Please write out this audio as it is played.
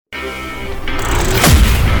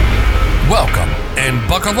Welcome and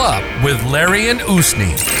buckle up with Larry and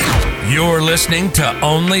Usni. You're listening to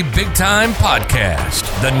Only Big Time Podcast,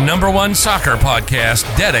 the #1 soccer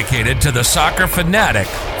podcast dedicated to the soccer fanatic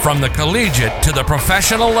from the collegiate to the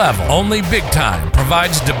professional level. Only Big Time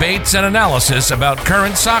provides debates and analysis about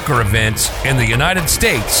current soccer events in the United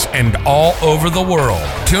States and all over the world.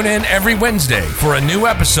 Tune in every Wednesday for a new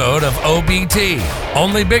episode of OBT.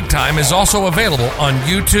 Only Big Time is also available on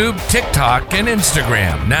YouTube, TikTok, and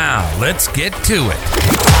Instagram. Now, let's get to it.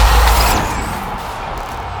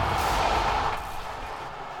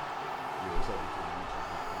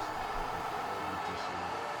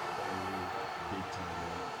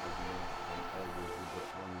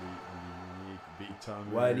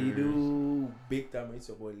 What do you do? Big time, it's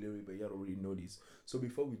your boy Larry, but you already know this. So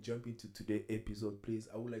before we jump into today's episode, please,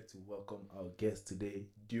 I would like to welcome our guest today,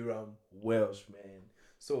 Durham Welch, man.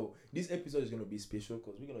 So this episode is going to be special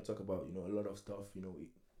because we're going to talk about, a lot of stuff,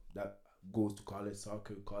 that goes to college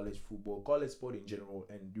soccer, college football, college sport in general.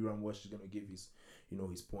 And Durham Welch is going to give his,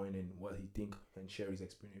 his point and what he think and share his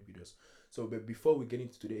experience with us. So, but before we get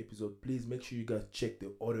into today's episode, please make sure you guys check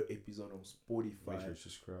the other episode on Spotify, make sure you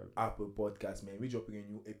subscribe, Apple Podcast, man. We're dropping a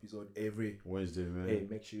new episode every Wednesday, man. Hey,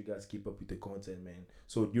 make sure you guys keep up with the content, man.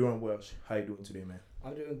 So, Durham Welch, how you doing today, man?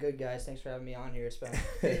 I'm doing good, guys. Thanks for having me on here. It's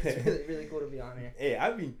really, really cool to be on here.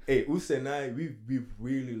 Hey, Us and I, we've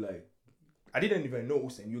really I didn't even know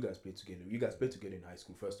Us and you guys played together. You guys played together in high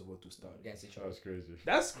school, first of all, to start. Against each other. That's crazy.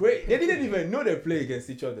 That's great. They didn't even know they play against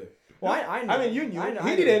each other. Well, I know. I mean, you knew.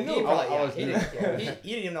 He didn't know. He didn't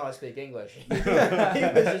even know how to speak English. He was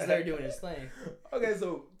just there doing his thing. Okay,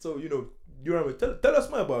 so Durham, tell us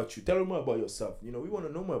more about you. Tell us more about yourself. We want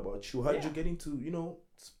to know more about you. How did you get into,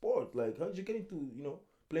 sport? Like, how did you get into,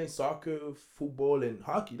 playing soccer, football, and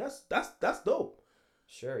hockey? That's dope.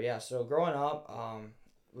 Sure, yeah. So growing up,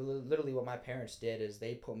 literally what my parents did is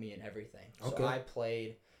they put me in everything. So okay. I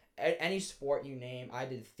played any sport you name. I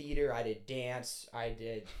did theater, I did dance, I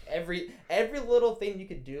did every little thing you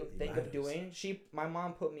could think of doing. My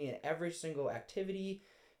mom put me in every single activity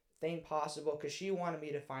thing possible because she wanted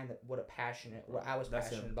me to find what I was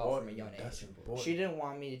passionate about from a young age. She didn't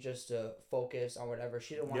want me just to focus on whatever.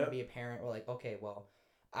 She didn't want to be a parent or like, okay, well,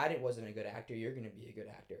 I wasn't a good actor. You're gonna be a good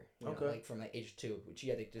actor. Like from age 2, she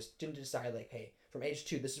had to just didn't decide like, hey, from age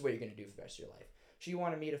 2, this is what you're gonna do for the rest of your life. She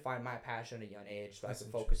wanted me to find my passion at a young age so I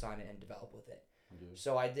could focus on it and develop with it. Okay.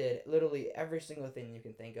 So I did literally every single thing you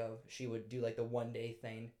can think of. She would do like the one day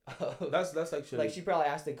thing. That's actually like she probably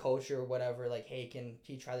asked the coach or whatever, like, hey, can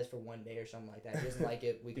he try this for one day or something like that? He doesn't like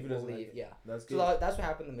it. We can leave. Like yeah. That's good. So that's what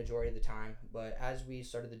happened the majority of the time. But as we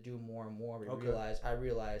started to do more and more, I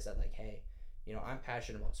realized that like, hey, I'm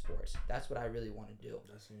passionate about sports. That's what I really want to do.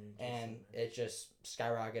 And it just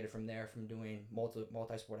skyrocketed from there, from doing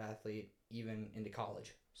multi-sport athlete even into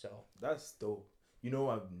college. So that's dope.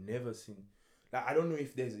 I've never seen. I don't know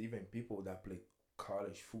if there's even people that play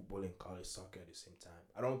college football and college soccer at the same time.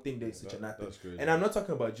 I don't think there's such an athlete. And I'm not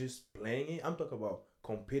talking about just playing it. I'm talking about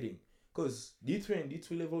competing. Because D3 and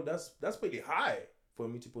D2 level, that's pretty high for a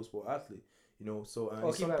multiple sport athlete. So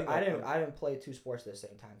I didn't play 2 sports at the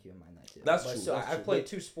same time. Keep in mind that too. That's true. So I played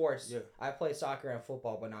 2 sports. Yeah. I played soccer and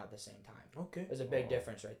football, but not at the same time. Okay. There's a big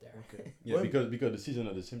difference right there. Okay. Yeah, because the season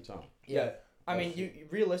at the same time. Yeah. I mean, you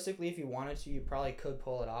realistically, if you wanted to, you probably could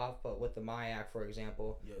pull it off. But with the MIAC, for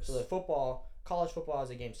example, so the college football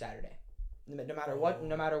is a game Saturday. No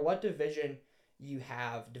matter what division you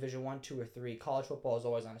have, Division 1, 2, or 3, college football is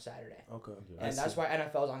always on a Saturday. Okay. And that's why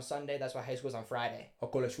NFL is on Sunday. That's why high school is on Friday.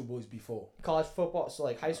 College football is before. College football, so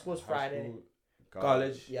like high school is Friday.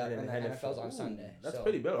 College. Yeah, and then NFL's on Sunday. That's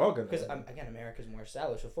pretty well organized. Because again, America's more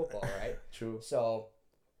established with football, right? True. So,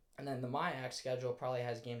 and then the MIAC schedule probably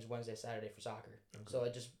has games Wednesday, Saturday for soccer. Okay. So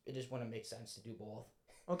it just wouldn't make sense to do both.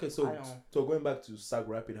 Okay, so going back to Sac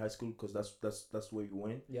Rapid High School because that's where you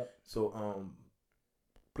went. Yep. So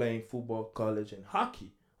playing football, college, and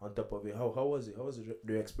hockey on top of it. How was it? How was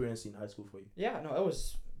the experience in high school for you? Yeah, no, it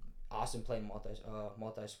was awesome playing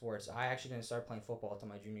multi sports. I actually didn't start playing football until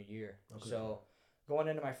my junior year. Okay. So going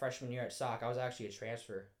into my freshman year at SOC, I was actually a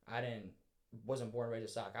transfer. Wasn't born and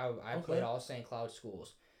raised at SOC. I played all St. Cloud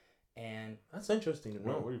schools, and that's interesting.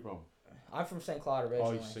 Where are you from? I'm from St. Cloud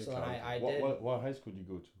originally. So then I did. What high school did you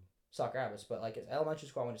go to? Sauk Rapids, but like elementary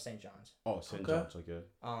school I went to St. John's. Oh, St. John's, okay.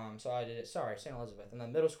 So I did it. Sorry, St. Elizabeth, and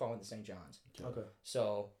then middle school I went to St. John's. Okay.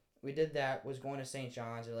 So we did that. Was going to St.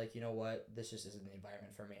 John's. They're like, you know what? This just isn't the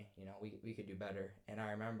environment for me. We could do better. And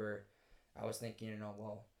I remember, I was thinking,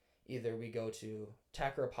 well, either we go to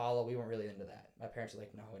Tech or Apollo. We weren't really into that. My parents were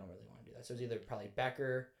like, no, we don't really want to do that. So it was either probably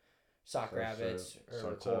Becker, Sauk Rapids,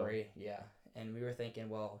 or Corey. Yeah. and we were thinking,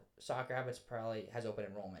 well, Soccer Rapids probably has open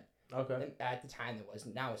enrollment. Okay. And at the time it was.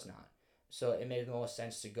 Now it's not. So it made the most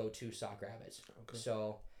sense to go to Soccer Rapids. Okay.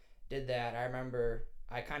 So did that. I remember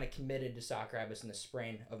I kind of committed to Soccer Rapids in the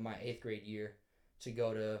spring of my 8th grade year to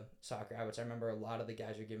go to Soccer Rapids. I remember a lot of the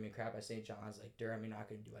guys were giving me crap at St. John's, like, Durham, you're not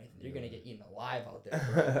going to do anything. You're going to get eaten alive out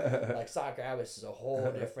there, bro. Like, Soccer Rapids is a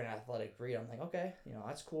whole different athletic breed. I'm like, okay,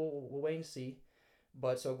 that's cool. We'll wait and see.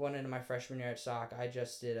 But so going into my freshman year at Soc, I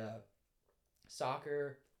just did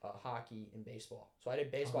soccer, hockey, and baseball. So I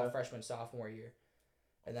did baseball freshman, sophomore year.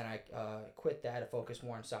 And then I quit that to focus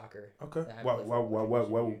more on soccer. Okay. Why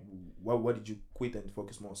did you quit and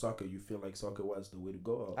focus more on soccer? You feel like soccer was the way to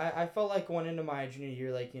go? Or? I felt like going into my junior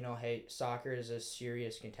year, like, hey, soccer is a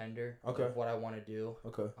serious contender of what I want to do.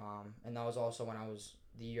 Okay. And that was also when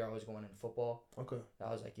the year I was going into football. Okay.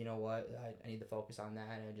 I was like, you know what? I need to focus on that,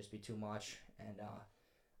 and it would just be too much. And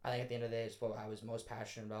I think at the end of the day, it's what I was most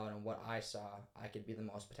passionate about and what I saw I could be the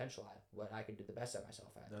most potential at, what I could do the best at myself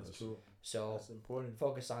at. That's true. So that's important.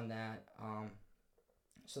 Focus on that.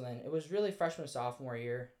 So then it was really freshman, sophomore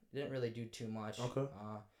year. Didn't really do too much. Okay.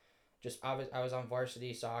 I was on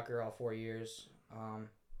varsity soccer all 4 years.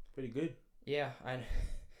 Pretty good. Yeah,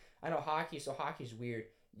 I know hockey. So hockey's weird.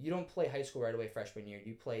 You don't play high school right away freshman year.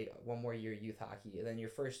 You play one more year youth hockey, and then your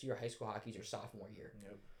first year high school hockey is your sophomore year.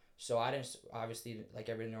 Yep. So I didn't, obviously, like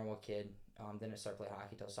every normal kid, didn't start playing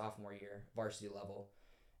hockey till sophomore year, varsity level,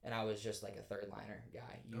 and I was just like a third liner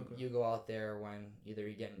guy. You go out there when either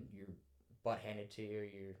you're getting your butt handed to you or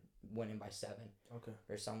you're winning by 7,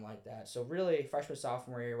 or something like that. So really, freshman,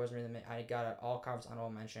 sophomore year wasn't really. I got an all-conference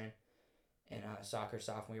honorable mention in soccer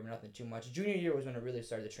sophomore year, but nothing too much. Junior year was when it really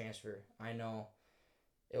started to transfer. I know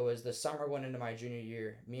it was the summer going into my junior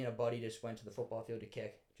year. Me and a buddy just went to the football field to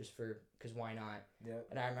kick. Because why not? Yeah.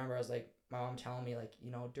 And I remember I was like, my mom telling me, like,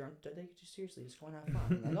 Durham, don't take it too seriously. Just go and have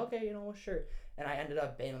fun. I'm like, okay, sure. And I ended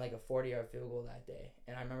up baiting like a 40-yard field goal that day.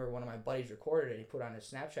 And I remember one of my buddies recorded it and he put it on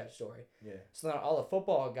his Snapchat story. Yeah. So then all the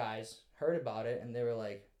football guys heard about it and they were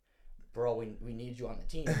like, bro, we need you on the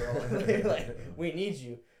team, bro. They're like, we need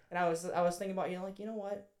you. And I was thinking about, you know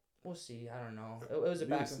what? We'll see. I don't know. It was a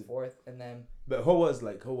back and forth, and then. But how was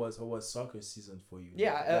soccer season for you?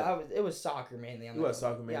 Yeah, it was soccer mainly.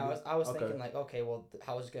 Soccer mainly. Yeah, I was thinking like, okay, well,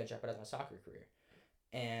 how is it gonna jeopardize my soccer career?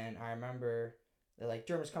 And I remember they're like,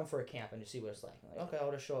 Durham's come for a camp and to see what it's like. I'm like, okay,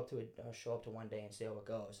 I'll just show up to one day and see how it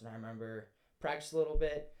goes. And I remember practiced a little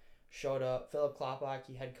bit, showed up. Philip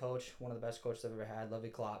Kloppach, head coach, one of the best coaches I've ever had. Lovely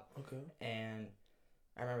Klopp. Okay. And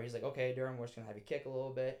I remember he's like, okay, Durham, we're just gonna have you kick a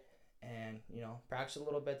little bit. And, practice a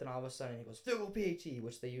little bit, then all of a sudden he goes, field goal PAT,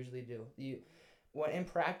 which they usually do. When in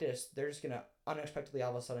practice, they're just going to unexpectedly all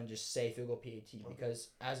of a sudden just say field goal PAT because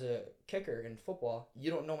as a kicker in football, you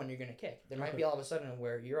don't know when you're going to kick. There might be all of a sudden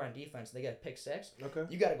where you're on defense, they get a pick 6,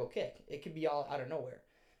 you got to go kick. It could be all out of nowhere.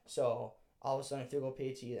 So all of a sudden field goal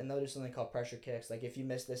PAT, and they'll do something called pressure kicks. Like if you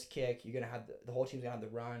miss this kick, you're going to have the whole team's going to have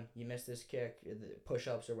the run. You miss this kick, the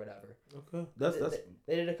push-ups or whatever. Okay.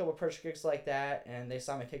 They did a couple pressure kicks like that, and they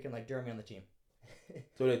saw me kicking like Durham on the team.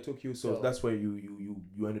 So they took you. So that's where you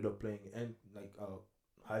ended up playing and like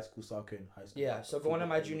high school soccer and high school. Yeah. So going into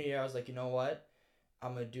my junior year, I was like, you know what,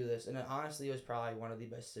 I'm gonna do this, and then, honestly, it was probably one of the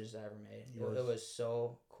best decisions I ever made. It was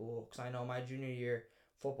so cool because I know my junior year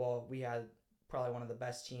football, we had probably one of the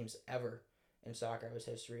best teams ever in Soccer Rapids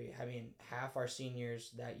history. I mean, half our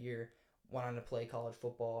seniors that year went on to play college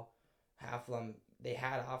football. Half of them, they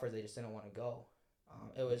had offers, they just didn't want to go.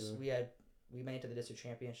 We made it to the district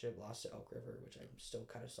championship, lost to Elk River, which I'm still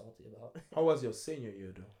kind of salty about. How was your senior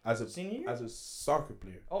year though? As a soccer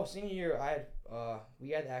player? Oh, senior year, we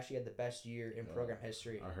had the best year in program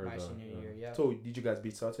history. I heard my senior year. Yeah. So did you guys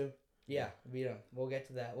beat Salter? Yeah, beat them. We'll get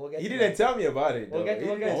to that. You didn't tell me about it. We'll get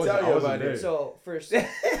to it.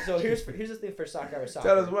 So here's the thing for soccer.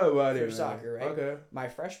 Tell us more about it. For soccer, right? Okay. My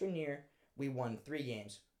freshman year, we won 3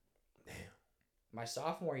 games. Damn. My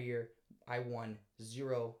sophomore year, I won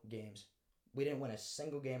 0 games. We didn't win a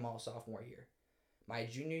single game all sophomore year. My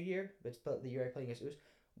junior year, the year I played against us,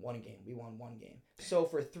 1 game. We won 1 game. So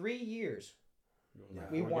for 3 years,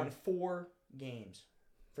 we won 4 games.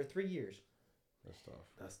 For 3 years. That's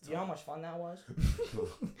tough. Do you know how much fun that was?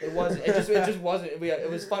 It wasn't. It just wasn't. It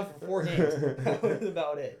was fun for 4 games. That was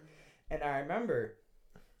about it. And I remember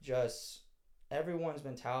just everyone's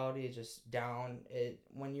mentality is just down.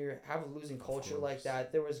 When you have a losing culture like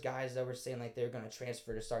that, there was guys that were saying like they're gonna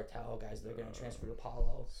transfer to Sartell, guys that are gonna transfer to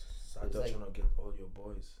Apollo. I thought you want to get all your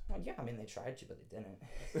boys. Well, yeah, I mean they tried to, but they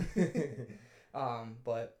didn't.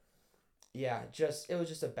 But yeah, it was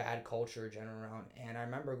just a bad culture generally around. And I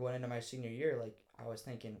remember going into my senior year, like I was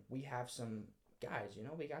thinking, we have some guys,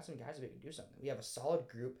 we got some guys that we can do something. We have a solid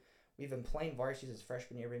group. We've been playing varsity since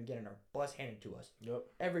freshman year. We've been getting our butts handed to us Yep.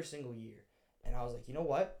 every single year. And I was like, you know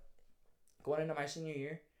what? Going into my senior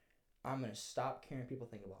year, I'm gonna stop caring what people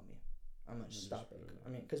think about me. I'm gonna stop it. I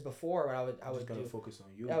mean, because before what I was gonna focus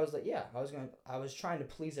on you. I was like, yeah, I was trying to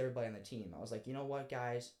please everybody on the team. I was like, you know what,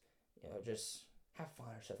 guys, just have fun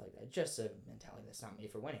or stuff like that. Just a mentality that's not made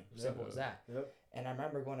for winning. Simple as that. Yep. And I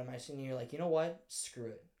remember going to my senior year, like, you know what? Screw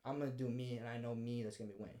it. I'm gonna do me, and I know me that's gonna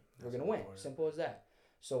be winning. We're gonna win. Simple as that.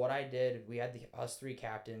 So what I did, we had us 3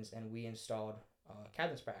 captains, and we installed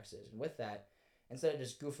captains practices. And with that, instead of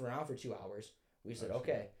just goofing around for 2 hours, we said,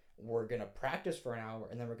 okay, we're gonna practice for an hour,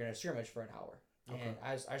 and then we're gonna scrimmage for an hour. Okay. And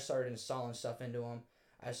I started installing stuff into them.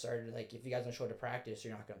 I started, like, if you guys don't show up to practice,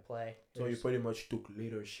 you're not gonna play. So you pretty much took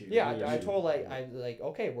leadership. Yeah, I told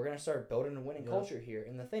okay, we're gonna start building a winning culture here.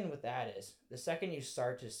 And the thing with that is, the second you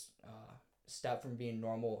start to step from being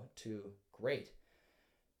normal to great,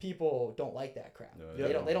 people don't like that crap.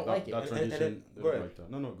 They don't like it. That transition, go ahead. Like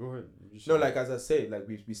that. No, go ahead. No, like as I said, like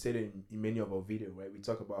we said in many of our videos, right? We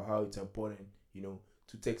talk about how it's important,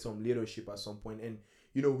 to take some leadership at some point, and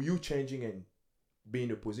you changing and being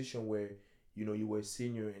in a position where you were a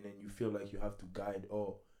senior, and then you feel like you have to guide,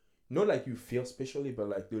 or not like you feel specially, but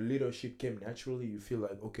like the leadership came naturally. You feel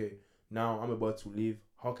like, okay, now I'm about to leave.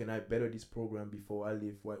 How can I better this program before I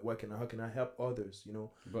leave? How can I help others?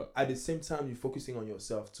 But at the same time, you're focusing on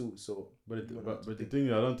yourself too. So, but the thing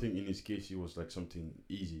is, I don't think in his case it was like something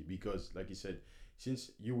easy, because, like he said,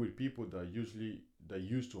 since you with people that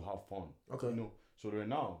used to have fun. Okay. So right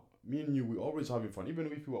now, me and you, we always having fun.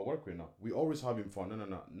 Even if you are work right now, we always having fun.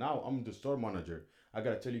 No. Now I'm the store manager. I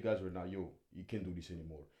gotta tell you guys right now, yo, you can't do this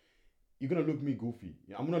anymore. You're gonna look me goofy.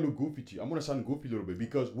 I'm gonna look goofy to you. I'm gonna sound goofy a little bit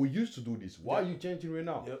because we used to do this. Why are you changing right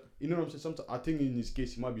now? Yep. You know what I'm saying? Sometimes I think in this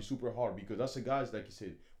case it might be super hard, because that's the guys, like you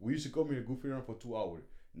said, we used to come here goofy around for 2 hours.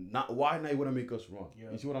 Why now you wanna make us run?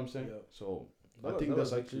 You see what I'm saying? So I think that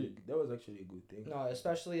was actually a good thing. No,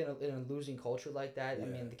 especially in a losing culture like that. Yeah. I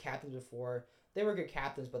mean, the captains before, they were good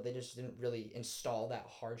captains, but they just didn't really install that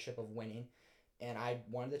hardship of winning. And I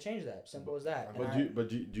wanted to change that. Simple as that. But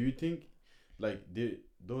do you think, like,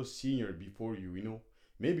 those seniors before you,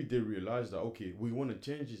 maybe they realize that, okay, we want to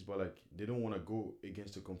change this, but like they don't want to go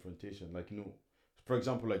against the confrontation. Like, for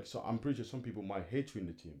example, like, so I'm pretty sure some people might hate you in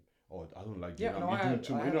the team. Oh, I don't like you. Yeah, you're doing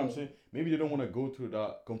too much. You know what I'm saying? Maybe they don't want to go through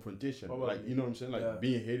that confrontation. Probably. Like, you know what I'm saying? Like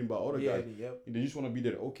being hated by other guys. Yep. They just want to be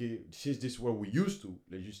there. Okay, since this is what we used to,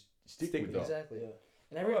 let's just stick with that. Exactly. Yeah.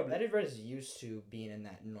 And everybody's used to being in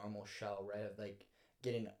that normal shell, right? Of like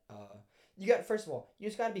getting first of all, you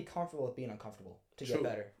just got to be comfortable with being uncomfortable to get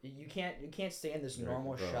better. You can't stay in this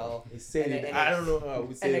normal shell. I don't know how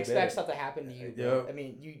we say and expect stuff to happen to you. Yeah. I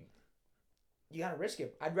mean, you got to risk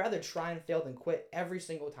it. I'd rather try and fail than quit every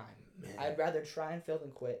single time. Man. I'd rather try and fail than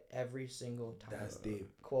quit every single time. That's deep.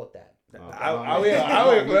 Quote that. I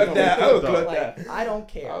will quote that. I don't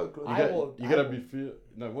care. You gotta be feel.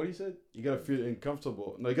 No, what he said? You gotta feel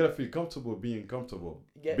uncomfortable. No, you gotta feel comfortable being comfortable.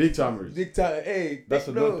 Big timers. Big time. Hey, that's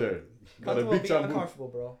a note there. Comfortable being uncomfortable,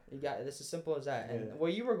 bro. You got it. It's as simple as that. And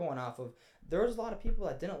what you were going off of, there was a lot of people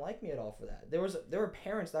that didn't like me at all for that. There were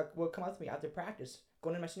parents that would come up to me after practice,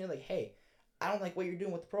 going to my senior, like, hey, I don't like what you're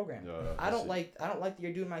doing with the program. I don't like that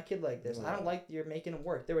you're doing my kid like this. I don't like that you're making him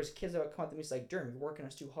work. There was kids that would come up to me, like, Durham, you're working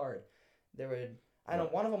us too hard. I know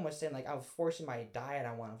one of them was saying, like, I was forcing my diet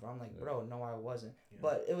on one of them. I'm like, bro, no, I wasn't. Yeah.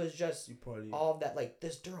 But it was just all of that, like,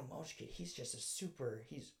 this Durham Welch kid, he's just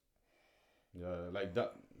like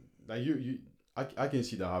that. Like I can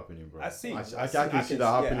see that happening, bro. I can see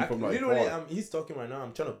that happening from like literally. He's talking right now.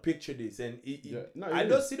 I'm trying to picture this, and I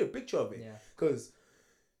don't see the picture of it because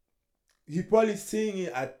he probably seeing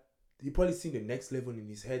the next level in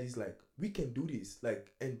his head. He's like, we can do this,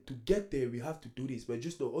 like, and to get there we have to do this, but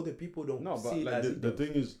just the other people don't see but it. Like the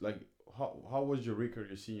thing is, like, how was your record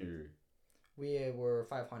your senior year? We were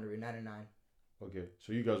 500, 99. Okay,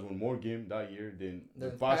 so you guys won more game that year than the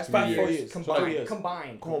past 4 years.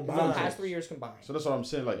 Combined. The past 3 years combined. So that's what I'm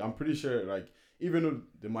saying. Like, I'm pretty sure, like, even though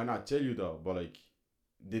they might not tell you that, but like,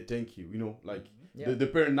 they thank you. Like the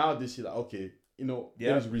parent now, they see that, okay,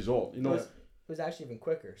 there's a result. It was actually even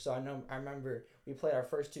quicker. So I remember we played our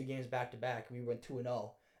first 2 games back to back. We went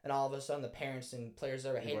 2-0. And all of a sudden, the parents and players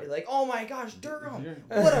that were hated, like, oh my gosh, Durham,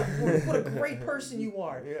 what a great person you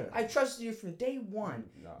are. Yeah. I trusted you from day one.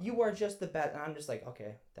 No. You are just the best. And I'm just like,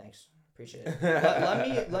 okay, thanks, appreciate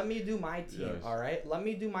it. let me do my team, all right? Let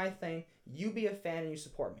me do my thing. You be a fan and you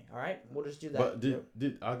support me, all right? We'll just do that.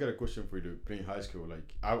 But I got a question for you. Playing high school,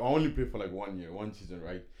 like, I only played for like 1 year, 1 season,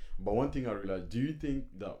 right? But one thing I realized, do you think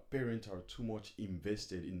that parents are too much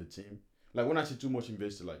invested in the team? Like, when I say too much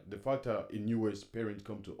invested, like, the fact that in US parents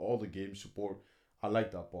come to all the games, support, I like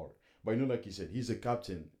that part. But like he said, he's a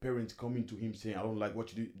captain. Parents coming to him saying, "I don't like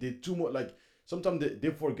what you do." They too much. Like sometimes they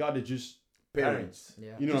forgot they just parents.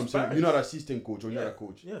 Yeah. You know what I'm saying? You're not assistant coach or you're not a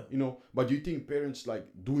coach. Yeah. But do you think parents like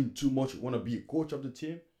doing too much want to be a coach of the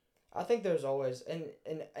team? I think there's always in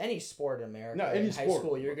any sport in America. No, in high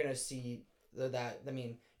school, you're gonna see that. I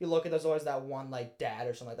mean, you look at there's always that one like dad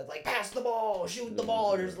or something like that, like pass the ball, shoot the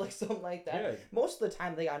ball, or there's like something like that. Yeah. Most of the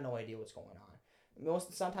time, they got no idea what's going on.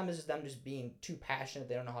 Sometimes it's just them just being too passionate.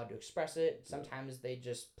 They don't know how to express it. Sometimes they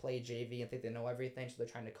just play JV and think they know everything, so they're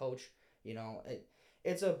trying to coach.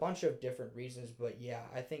 It's a bunch of different reasons, but yeah,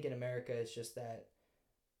 I think in America it's just that,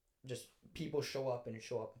 just people show up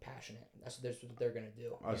passionate. That's what they're gonna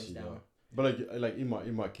do. I see that. But like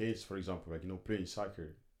in my case, for example, like playing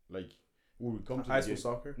soccer, like we would come to high school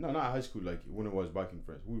soccer. No, not high school. Like when I was back in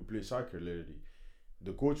France, we would play soccer literally.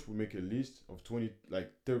 The coach would make a list of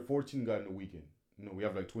 14 guys in the weekend. We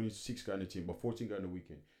have like 26 guys in the team, but 14 guys in the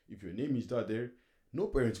weekend. If your name is not there, no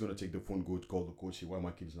parent's gonna take the phone, go to call the coach, say why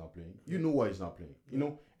my kid is not playing. You know why he's not playing.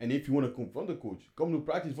 And if you want to confront the coach, come to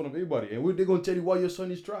practice in front of everybody, and they're gonna tell you why your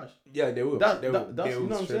son is trash. Yeah, they will. That's you you know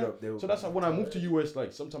what I'm saying. Up, so that's when I moved to US.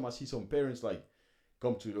 Like sometimes I see some parents like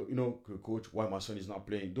come to the coach, why my son is not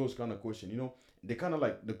playing. Those kind of questions. They kind of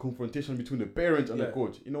like the confrontation between the parents and the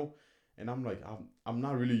coach. And I'm like, I'm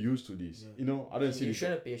not really used to this. Yeah. I don't see. You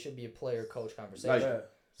shouldn't be. It should be a player-coach conversation. Like,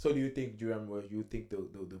 so do you think, Durham, you think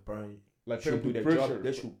the parent like should do their pressure, job?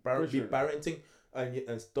 They should be parenting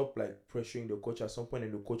and stop like pressuring the coach at some point,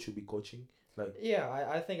 and the coach should be coaching. Like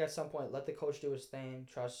I think at some point let the coach do his thing,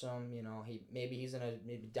 trust him. He's in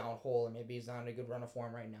a down hole, and maybe he's not in a good run of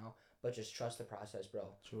form right now. But just trust the process, bro.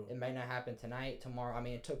 True. It might not happen tonight, tomorrow. I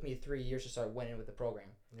mean, it took me 3 years to start winning with the program.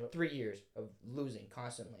 Yep. 3 years of losing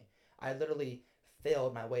constantly. I literally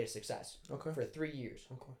failed my way to success. Okay. For 3 years.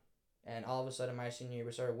 Okay. And all of a sudden, my senior year,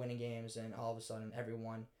 we started winning games, and all of a sudden,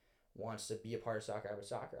 everyone wants to be a part of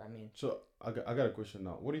soccer. I mean, so I got a question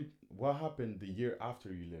now. What happened the year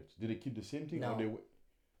after you left? Did they keep the same thing? No.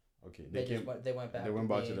 Or okay. They went back. They went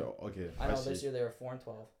back to the okay. I know this year they were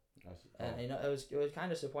 4-12. I see. And it was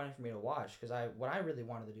kind of disappointing for me to watch because what I really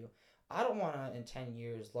wanted to do, I don't want to in 10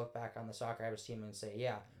 years look back on the Soccer Rabbits team and say,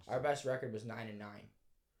 yeah, our best record was 9-9.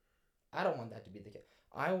 I don't want that to be the case.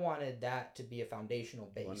 I wanted that to be a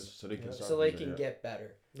foundational base so they can get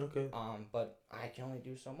better. Okay. But I can only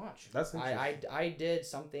do so much. That's interesting. I did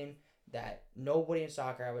something that nobody in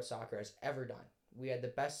Soccer Rabbits soccer has ever done. We had the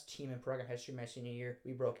best team in program history my senior year.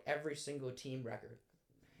 We broke every single team record.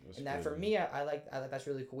 That's that crazy. For me, I like that's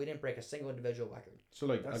really cool. We didn't break a single individual record. So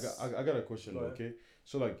like I got a question, okay?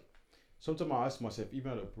 So like sometimes I ask myself,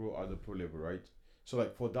 even at the pro level, right? So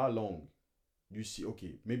like for that long, you see,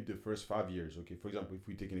 okay, maybe the first 5 years, okay. For example, if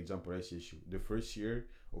we take an example, SCSU, the first year,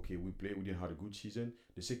 okay, we didn't have a good season.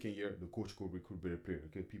 The second year, the coach could recruit better players,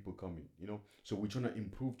 okay, people coming, So we're trying to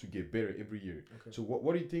improve to get better every year. Okay. So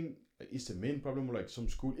what do you think is the main problem with like some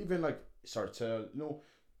school, even like Sartell,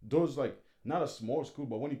 those like. Not a small school,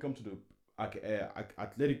 but when you come to the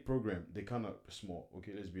athletic program, they kind of small.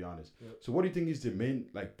 Okay, let's be honest. Yep. So what do you think is the main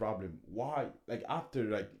like problem? Why like after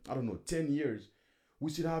like I don't know 10 years, we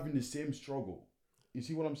still having the same struggle? You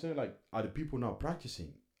see what I'm saying? Like are the people not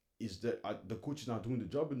practicing? Is that the coach is not doing the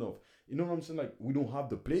job enough? You know what I'm saying? Like we don't have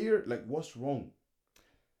the player. Like what's wrong?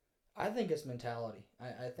 I think it's mentality.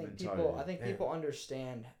 I think people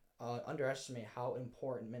underestimate how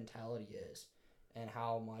important mentality is. And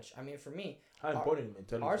how much, I mean, for me,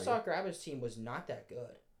 our Soccer Rabbits team was not that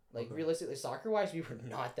good. Like, realistically, soccer-wise, we were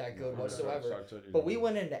not that good whatsoever. But we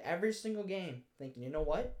went into every single game thinking, you know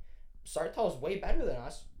what? Sartell's way better than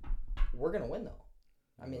us. We're going to win, though.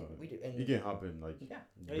 I mean, we do. And it can happen. Like, it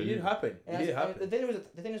did happen.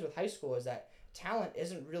 The thing is with high school is that talent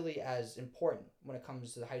isn't really as important when it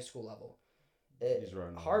comes to the high school level.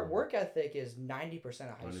 Hard work ethic is 90%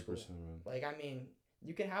 of high school. Man. Like, I mean...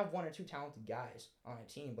 You can have one or two talented guys on a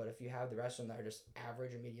team, but if you have the rest of them that are just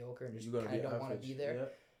average or mediocre and just kind of don't want to be there,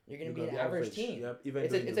 you're going to be an average team. Yep.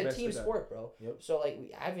 It's a team sport, bro. Yep. So,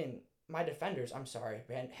 like, my defenders, I'm sorry,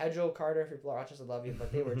 man. Hedgel, Carter, if you're watching, I love you,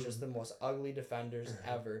 but they were just the most ugly defenders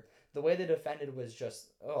ever. The way they defended was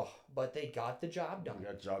just, but they got the job done.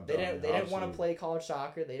 They didn't want to play college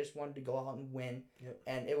soccer. They just wanted to go out and win. Yep.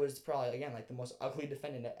 And it was probably, again, like the most ugly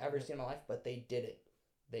defending I've ever seen in my life, but they did it.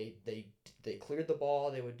 They cleared the ball.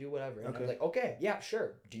 They would do whatever. And I was like, okay, yeah,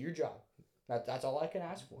 sure, do your job. That's all I can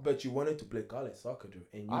ask for. But you wanted to play college soccer, too,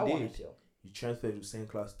 and you wanted to. You transferred to St.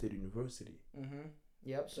 Cloud State University. Mm-hmm.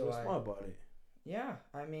 Yep. So what's smart about it? Yeah,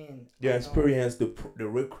 I mean. The experience, the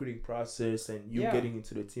recruiting process, and you getting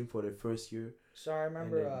into the team for the first year. So I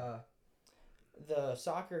remember the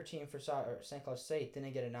soccer team for St. Cloud State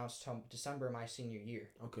didn't get announced till December of my senior year.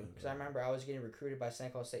 Okay. Because I remember I was getting recruited by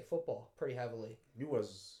St. Cloud State football pretty heavily. You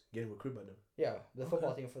was getting recruited by them. Yeah, the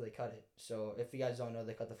football team before they cut it. So if you guys don't know,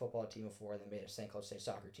 they cut the football team before they made a St. Cloud State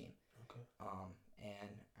soccer team. Okay. And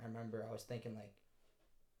I remember I was thinking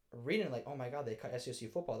reading oh my God, they cut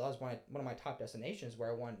SCSU football. That was one of my top destinations where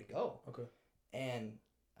I wanted to go. Okay. And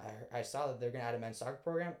I saw that they're gonna add a men's soccer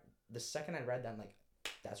program. The second I read that, I'm like,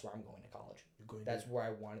 that's where I'm going to college. You're going That's there. where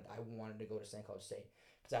I wanted to go to St. Cloud State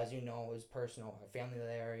because, as you know, it was personal. My family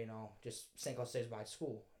there, just St. Cloud State is my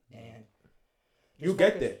school, and you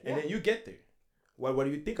get there, and then you get there. What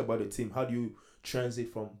do you think about the team? How do you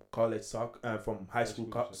transit from college soccer, from high school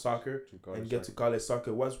soccer, and get to college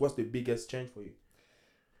soccer? What's the biggest change for you?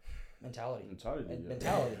 Mentality.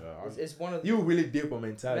 Yeah. It's one of you really deep on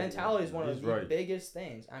mentality. Mentality is one of the biggest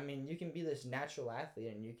things. I mean, you can be this natural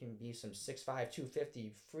athlete and you can be some 6'5",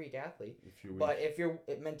 250 freak athlete. But if your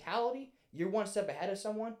mentality, you're one step ahead of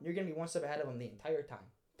someone, you're gonna be one step ahead of them the entire time.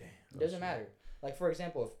 Damn. It doesn't matter. Like for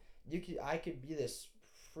example, if I could be this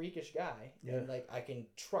freakish guy and I can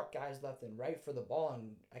truck guys left and right for the ball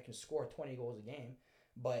and I can score 20 goals a game.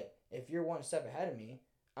 But if you're one step ahead of me,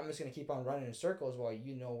 I'm just gonna keep on running in circles while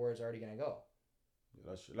you know where it's already gonna go.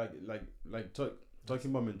 That's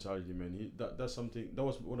talking about mentality, man. That's something that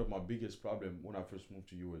was one of my biggest problem when I first moved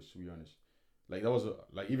to US. To be honest, that was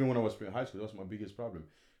even when I was playing high school, that was my biggest problem.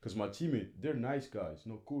 Because my teammate, they're nice guys,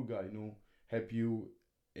 cool guy, help you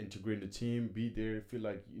integrate in the team, be there, feel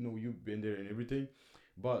like you've been there and everything.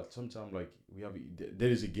 But sometimes there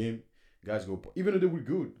is a game, guys go even though they were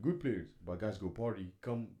good players, but guys go party,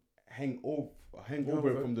 come hangover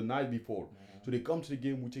from the night before. So they come to the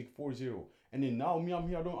game, we take 4-0. And then now I'm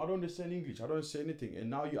here, I don't understand English, I don't say anything. And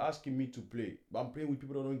now you're asking me to play. But I'm playing with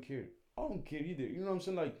people that don't care. I don't care either. You know what I'm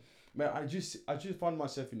saying? Man, I just found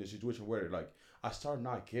myself in a situation where I start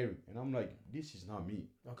not caring. And I'm like, this is not me.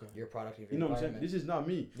 Okay. You're a product of your You know what I'm saying? This is not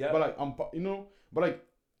me. Yeah. But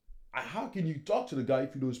how can you talk to the guy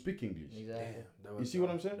if you don't speak English? Exactly. You see what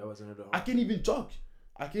I'm saying? That was another. I can't even talk.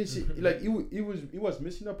 I can't see he was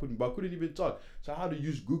messing up with me, but I couldn't even talk. So I had to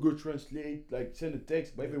use Google Translate, send a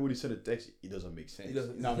text. But everybody send a text, it doesn't make sense. You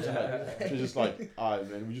know what I'm saying? So it's just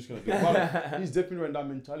man, we're just gonna do it. But he's definitely right, that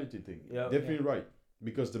mentality thing. Yeah, definitely right.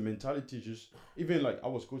 Because the mentality just even I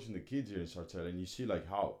was coaching the kids here in Sartell, and you see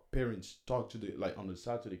how parents talk to the on the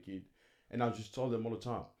side to the kid, and I just tell them all the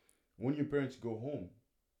time, when your parents go home,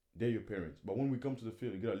 they're your parents. But when we come to the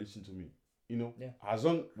field, you gotta listen to me. As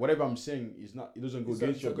long whatever I'm saying is not, it doesn't go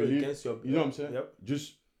against your belief. You know what I'm saying? Yep.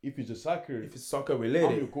 Just if it's soccer related,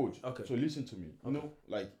 I'm your coach. Okay. So listen to me.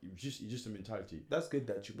 It's just a mentality. That's good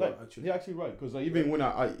that you got actually. You're actually right, because even when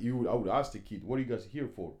I would ask the kid, what are you guys here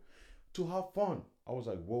for? To have fun. I was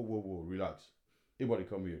like, whoa, relax. Everybody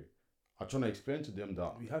come here. I'm trying to explain to them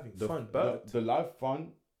that we're having fun, but the life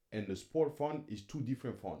fun and the sport fun is two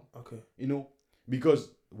different fun. Okay. Because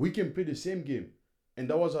we can play the same game. And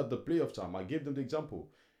that was at the playoff time. I gave them the example.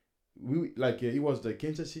 It was the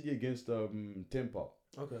Kansas City against Tampa.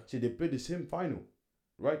 Okay. So they played the same final,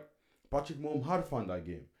 right? Patrick Mahomes had fun that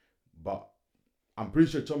game, but I'm pretty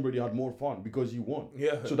sure Tom Brady had more fun because he won.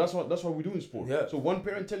 Yeah. So that's what we do in sport. Yeah. So one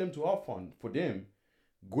parent tell them to have fun. For them,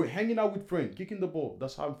 hanging out with friends, kicking the ball,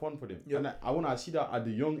 that's having fun for them. Yeah. And I want to see that at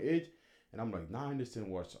the young age, and I'm like, now I understand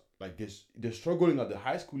what's this. They're struggling at the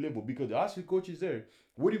high school level because the high school coach is there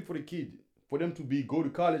waiting for the kid, for them to go to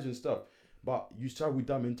college and stuff. But you start with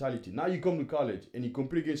that mentality. Now you come to college and you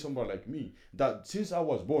compete against somebody like me. That since I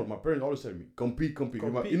was born, my parents always tell me, compete.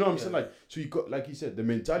 You know what I'm saying? So you like you said, the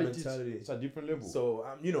mentality. It's a different level. So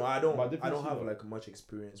I don't have much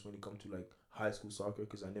experience when it comes to high school soccer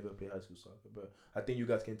because I never played high school soccer. But I think you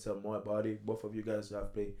guys can tell more about it. Both of you guys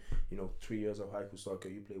have played 3 years of high school soccer.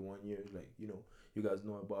 You play 1 year. You guys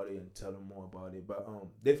know about it and tell them more about it. But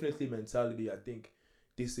definitely mentality. I think.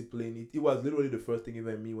 Discipline. It was literally the first thing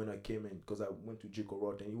even me when I came in because I went to Jacob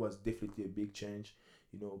Roth and it was definitely a big change,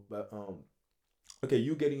 But okay,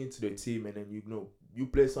 you getting into the team and then you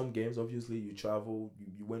play some games. Obviously, you travel.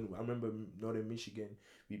 You went. I remember Northern Michigan.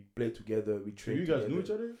 We played together. We trained. You guys knew each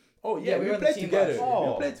other? Oh yeah, we played together.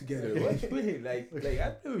 Oh. We played together. What you playing? I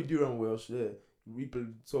played with Durham Welch. Yeah, we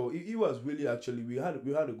played. So it was really actually we had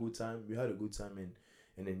a good time. We had a good time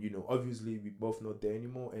and then obviously we both not there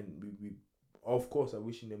anymore and we of course, I'm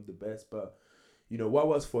wishing them the best, but what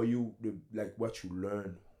was for you what you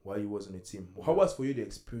learned while you was on the team? How was for you the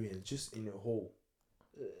experience, just in a whole?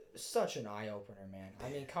 Such an eye opener, man.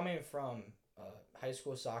 I mean, coming from high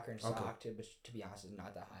school soccer and soccer, to be honest, is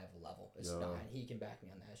not that high of a level. It's not. He can back me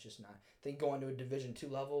on that. It's just not. I think going to a Division II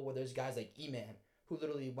level where there's guys like E-Man who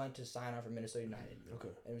literally went to sign on for Minnesota United. Okay.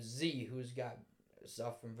 And it was Z, who's got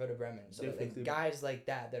stuff from Werder Bremen. So Definitely. guys like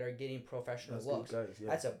that are getting professional That's looks. good guys, yeah.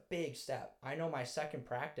 That's a big step. I know my second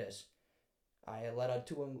practice, I let out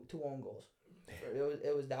two own goals.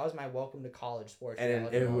 That was my welcome to college sports. And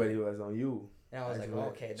then everybody was on you. And I was like,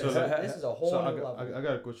 okay, So this is a whole new level. I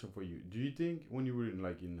got a question for you. Do you think when you were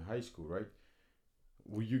in high school, right,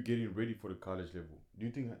 were you getting ready for the college level? Do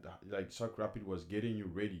you think like Sauk Rapid was getting you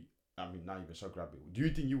ready? I mean, not even Sauk Rapid. Do you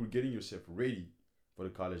think you were getting yourself ready for the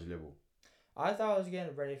college level? I thought I was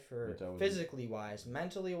getting ready for physically wise.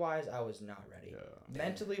 Mentally wise, I was not ready. Yeah.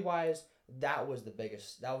 Mentally wise, that was the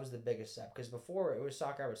biggest step. Because before it was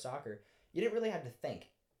soccer, you didn't really have to think.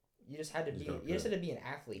 You just had to be. You just had to be an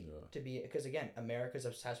athlete to be. Because again, America's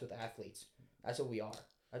obsessed with athletes. That's what we are.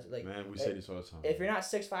 That's like, man, we say this all the time. If you're not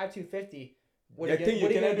 6'5", 250, what you are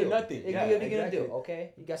you gonna do? Nothing. What are you gonna do?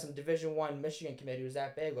 Okay, you got some Division I Michigan committee who's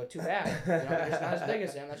that big. Well, too bad. You know, you're just not as big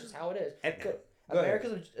as them. That's just how it is.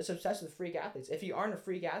 America's obsessed with freak athletes. If you aren't a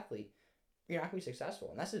freak athlete, you're not gonna be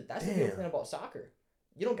successful. And that's the beautiful thing about soccer.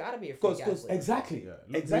 You don't gotta be a freak athlete. Exactly. Yeah.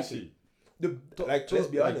 Look, exactly. Let's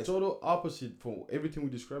be honest. Total opposite from everything we're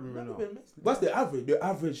describing right now. What's the average? The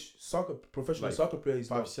average professional soccer player is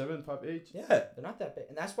 5'7", 5'8". Yeah, they're not that big,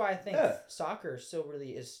 and that's why I think soccer still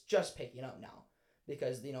really is just picking up now,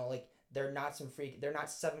 because like they're not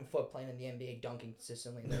 7 foot playing in the NBA dunking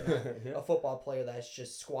consistently. They're not a football player that's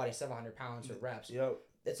just squatting 700 pounds for reps. Yep.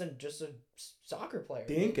 It's just a soccer player.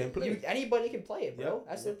 Can play. Anybody can play it, bro.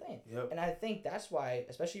 That's the thing. Yep. And I think that's why,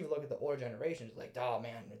 especially if you look at the older generations, like, oh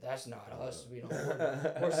man, that's not us.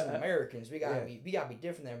 We're some Americans. We gotta be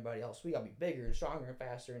different than everybody else. We gotta be bigger and stronger and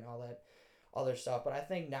faster and all that other stuff. But I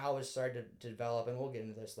think now it's starting to develop, and we'll get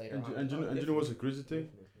into this later on. And you know what's the crazy thing?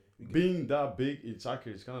 Being that big in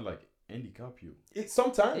soccer is kind of like handicap you. It's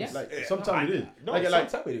sometimes. Yeah. Like sometimes it is. No,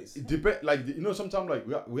 sometimes it is. It depends. Like sometimes like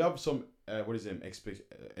we have some expectation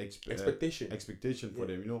for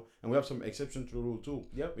them, and we have some exception to the rule too.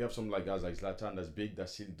 Yep. We have some like guys like Zlatan that's big that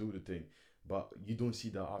still do the thing, but you don't see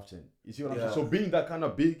that often. You see what I'm saying? So being that kind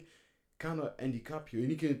of big, kind of handicap you,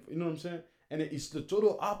 and you can, you know what I'm saying? And it's the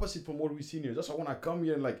total opposite from what we see here. That's why when I come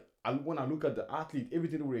here and like when I look at the athlete,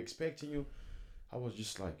 everything we're expecting you, I was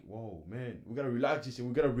just like, whoa, man, we gotta relax this and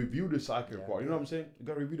we gotta review the soccer part. You know what I'm saying? We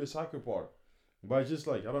gotta review the soccer part. But it's just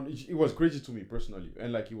like it was crazy to me personally,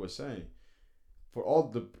 and like he was saying, for all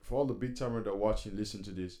the big timers that are watching, listen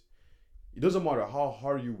to this. It doesn't matter how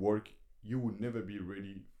hard you work, you will never be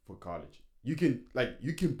ready for college. You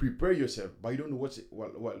can prepare yourself, but you don't know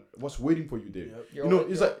what's waiting for you there. Yep. You're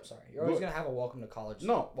always gonna have a welcome to college.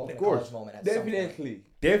 Welcome to college moment at some point.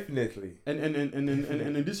 Definitely.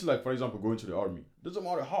 And this is like, for example, going to the army. Doesn't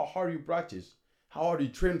matter how hard you practice, how hard you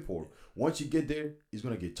train for. Once you get there, it's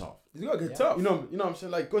gonna get tough. It's gonna get tough. You know what I'm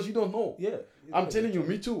saying? Like, cause you don't know. Yeah. I'm telling you,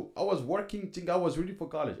 me too. I was working, think I was ready for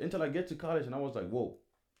college until I get to college, and I was like, whoa.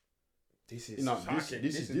 This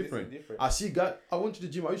is different. I see guy. I went to the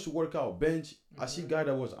gym. I used to work out bench. I see guy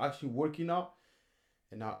that was actually working out,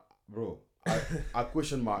 and I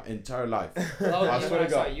questioned my entire life. I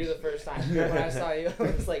saw you the first time. When I saw you, I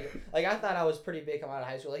was like I thought I was pretty big coming out of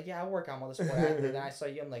high school. Like, yeah, I work on all the sport athlete. And then I saw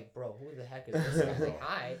you. I'm like, bro, who the heck is this guy? Like,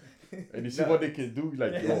 hi. And you see what they can do.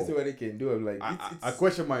 Like, see what they can do. I'm like, I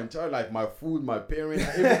questioned my entire life, my food, my parents,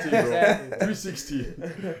 everything, bro. Exactly. 360.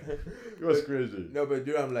 It was crazy. No, but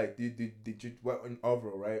dude, I'm like, did you what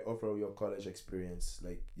overall your college experience,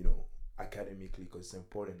 like, academically, because it's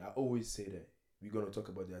important. I always say that we're gonna talk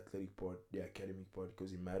about the athletic part, the academic part,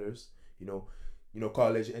 because it matters.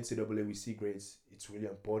 College, NCAA, we see grades. It's really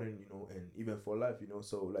important, and even for life,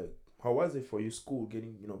 So like, how was it for you, school,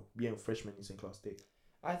 getting, being a freshman in St. Cloud State?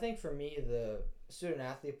 I think for me, the student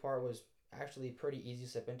athlete part was actually pretty easy to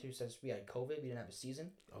step into since we had COVID. We didn't have a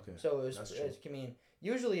season. Okay. So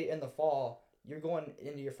usually in the fall, you're going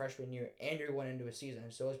into your freshman year and you're going into a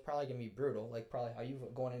season. So it's probably going to be brutal. Like probably how you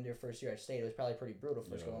going into your first year at state, it was probably pretty brutal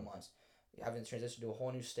first couple of months. Having to transition to a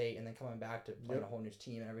whole new state and then coming back to playing a whole new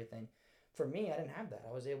team and everything. For me, I didn't have that.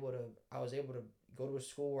 I was able to go to a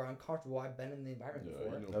school where I'm comfortable. I've been in the environment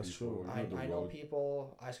before. That's true. I know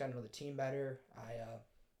people. I just got to know the team better. I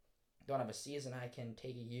don't have a season. I can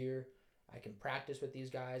take a year. I can practice with these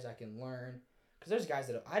guys. I can learn. Because there's guys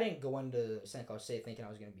that I didn't go into St. Cloud State thinking I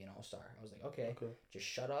was going to be an all-star. I was like, okay. Just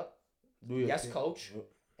shut up. Coach,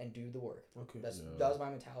 and do the work. Okay. That was my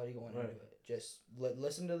mentality going into it. Just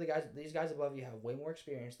listen to the guys. These guys above you have way more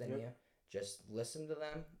experience than you. Just listen to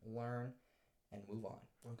them, learn, and move on.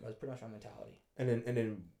 Okay. That's pretty much my mentality. And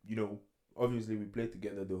then obviously we played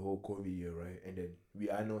together the whole COVID year, right? And then we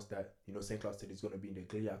announced that St. Cloud State is going to be in the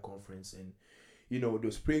Clear Conference, and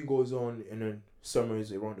the spring goes on, and then summer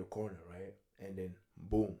is around the corner, right? and then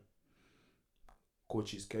boom,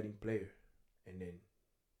 coach is cutting player, and then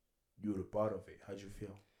you're a part of it. How'd you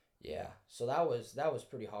feel? Yeah, so that was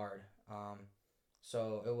pretty hard.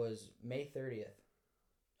 So it was May 30th,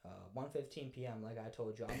 1:15 p.m. Like I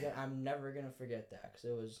told you, I'm never gonna forget that because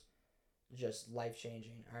it was just life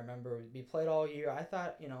changing. I remember we played all year. I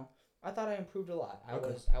thought I improved a lot.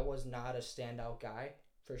 I was not a standout guy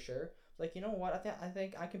for sure. Like, you know what? I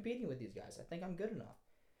think I'm competing with these guys. I think I'm good enough.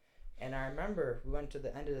 And I remember we went to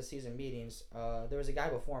the end of the season meetings. There was a guy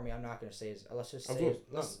before me. I'm not gonna say his. Let's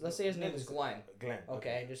say his name is Glenn. Glenn.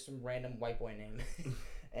 Okay, just some random white boy name.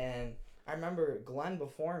 And I remember Glenn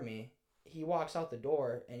before me. He walks out the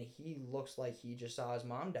door and he looks like he just saw his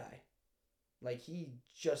mom die. Like he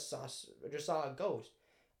just saw a ghost.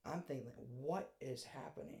 I'm thinking, like, what is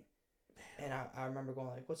happening? And I remember going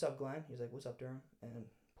like, "What's up, Glenn?" He's like, "What's up, Durham?" And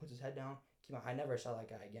puts his head down. I never saw that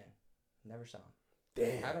guy again. Never saw him.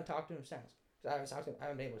 Damn. I haven't talked to him since. I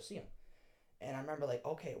haven't been able to see him. And I remember like,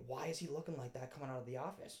 okay, why is he looking like that coming out of the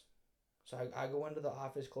office? So I go into the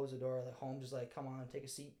office, close the door, like Holmes is like, come on, take a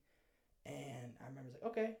seat. And I remember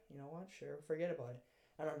like, okay, you know what? Sure, forget about it.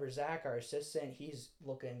 I remember Zach, our assistant, he's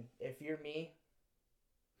looking, if you're me,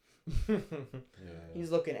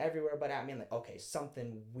 he's looking everywhere but at me. I'm like, okay,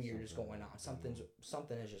 something weird is going on. Something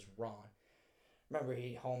is just wrong. Remember,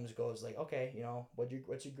 Holmes goes like, okay, you know,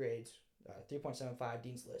 what's your grades? 3.75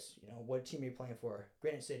 Dean's List. You know, what team are you playing for?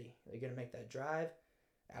 Granite City. Are you gonna make that drive?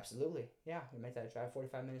 Absolutely. Yeah, we make that drive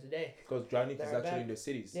 45 minutes a day. Because driving is actually in the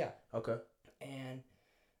cities. Yeah. Okay. And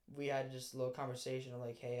we had just a little conversation of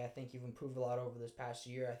like, hey, I think you've improved a lot over this past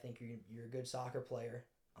year. I think you're a good soccer player.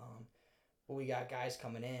 But we got guys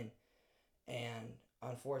coming in, and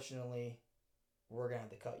unfortunately, we're gonna have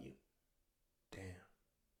to cut you. Damn.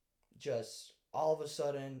 Just all of a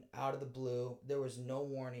sudden, out of the blue, there was no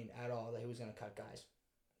warning at all that he was going to cut guys.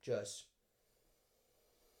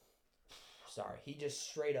 Sorry. He just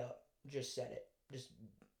straight up just said it. Just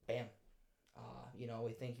bam. You know,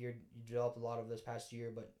 we think you developed a lot over this past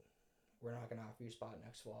year, but we're not going to offer you a spot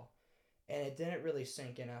next fall. And it didn't really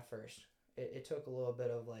sink in at first. It took a little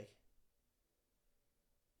bit of like,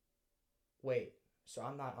 wait, so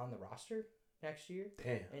I'm not on the roster next year?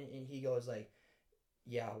 Damn. And he goes like,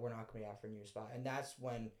 yeah, we're not going to be offering you a spot. And that's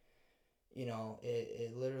when, you know,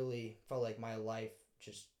 it literally felt like my life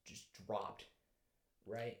just dropped,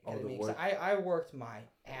 right? I worked my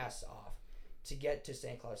ass off to get to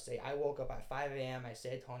St. Cloud State. I woke up at 5 a.m. I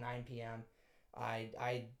stayed until 9 p.m.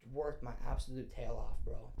 I worked my absolute tail off,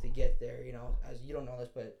 bro, to get there. You know, as you don't know this,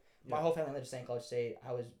 but my whole family lived at St. Cloud State.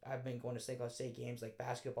 I've been going to St. Cloud State games like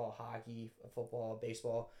basketball, hockey, football,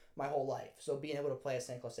 baseball, my whole life. So being able to play at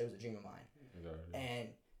St. Cloud State was a dream of mine. And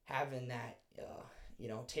having that, you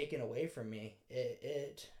know, taken away from me,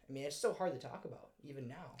 I mean, it's so hard to talk about even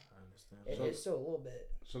now. I understand. It's still a little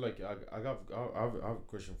bit. So like, I have a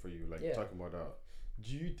question for you. Like talking about that,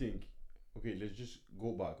 do you think? Okay, let's just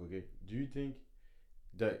go back. Okay, do you think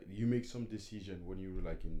that you make some decision when you were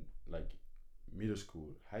like in like middle school,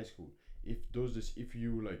 high school? If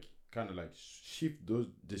you like kind of like shift those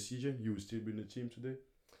decisions, you will still be in the team today?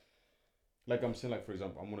 Like I'm saying, like for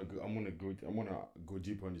example, I'm gonna go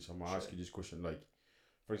deep on this. I'm gonna ask you this question. Like,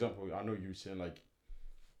 for example, I know you're saying like,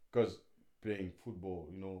 cause playing football,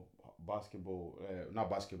 you know, basketball, not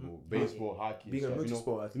basketball, baseball, hockey, being stuff, a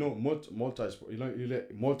multi-sport, you know, multi-sport, you know,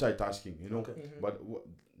 multitasking, you know. Okay. But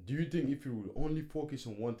do you think if you would only focus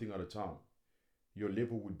on one thing at a time, your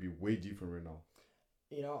level would be way different right now?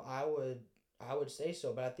 You know, I would say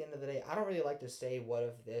so, but at the end of the day, I don't really like to say what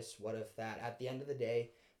if this, what if that. At the end of the day,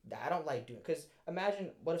 I don't like doing, because imagine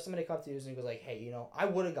what if somebody comes to you and goes like, hey, you know, I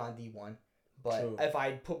would have gone D1, but if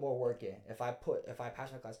I put more work in, if I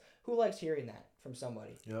passed my class, who likes hearing that from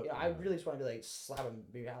somebody? Yep. You know, I really just want to be like, slap him,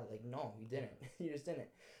 be out, like, no, you didn't. You just didn't.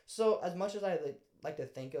 So as much as I like to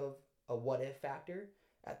think of a what if factor,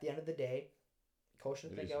 at the end of the day, coach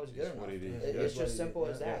didn't think I was good enough. It's just simple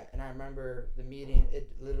as that. And I remember the meeting,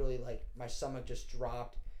 it literally, like, my stomach just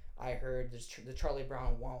dropped. I heard the Charlie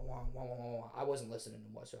Brown wah. I wasn't listening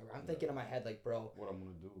whatsoever. I'm thinking in my head like, bro, what I'm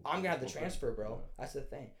gonna do? I'm gonna have to transfer, bro. Yeah. That's the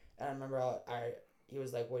thing. And I remember he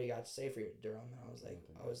was like, what do you got to say for your Durham? And I was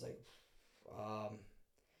like, well,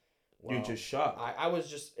 you're just shocked. I was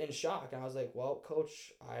just in shock, and I was like, well,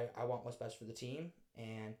 coach, I want what's best for the team,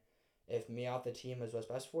 and if me off the team is what's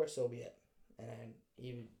best for it, so be it. And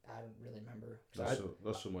I don't really remember.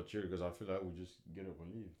 That's so much here, because I feel like I would just get up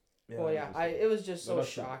and leave. Yeah, well, yeah, it was just so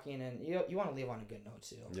shocking, and you want to leave on a good note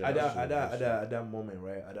too. Yeah, at that moment,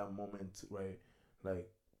 right? Like,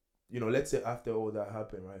 you know, let's say after all that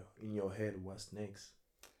happened, right? In your head, what's next?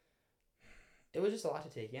 It was just a lot to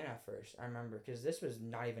take in at first. I remember because this was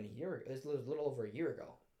not even a year ago. It was a little over a year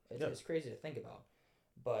ago. It's crazy to think about.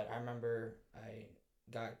 But I remember I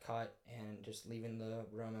got cut and just leaving the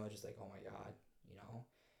room. I was just like, oh my God,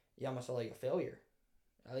 you almost felt like a failure.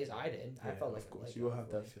 At least I did. I felt like, of course, you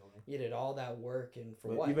have that feeling. You did all that work and for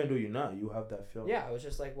what? Even though you're not, you have that feeling. Yeah, I was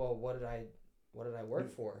just like, well, what did I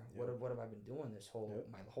work for? What have I been doing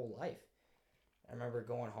my whole life? I remember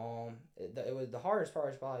going home. It was the hardest part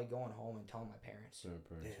was probably going home and telling my parents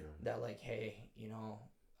that like, hey,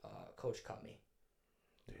 coach cut me.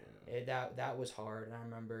 That was hard. And I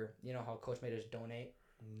remember, how coach made us donate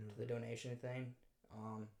to the donation thing.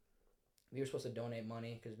 We were supposed to donate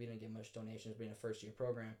money because we didn't get much donations being a first year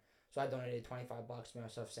program. So I donated $25 to make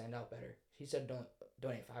myself stand out better. He said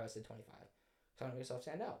donate 5. I said 25. So I want to make myself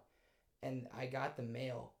stand out. And I got the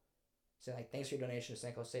mail saying like, thanks for your donation to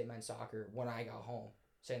St. Cloud State Men's Soccer when I got home,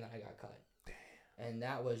 saying that I got cut. Damn. And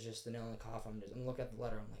that was just the nail in the coffin. I'm looking at the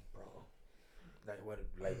letter. I'm like, bro.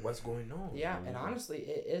 What's going on? Yeah, and honestly,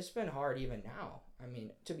 it's been hard even now. I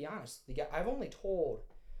mean, to be honest, I've only told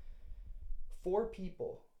 4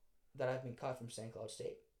 people that I've been cut from St. Cloud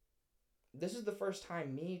State. This is the first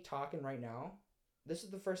time me talking right now. This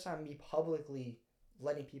is the first time me publicly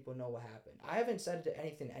letting people know what happened. I haven't said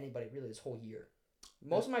it to anybody really this whole year.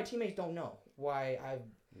 Most of my teammates don't know why I've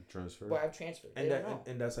transferred.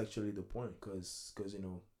 And that's actually the point, because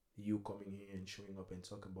you coming here and showing up and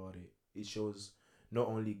talking about it, it shows not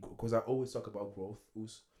only, because I always talk about growth,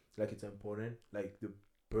 like it's important, like the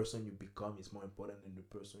person you become is more important than the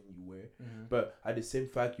person you were. Mm-hmm. But at the same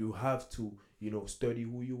fact, you have to study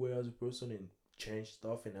who you were as a person and change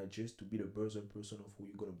stuff and adjust to be the person of who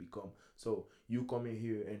you're gonna become. So you coming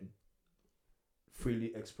here and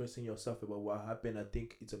freely expressing yourself about what happened, I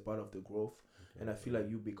think it's a part of the growth. And I feel like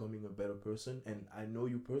you becoming a better person. And I know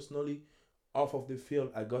you personally off of the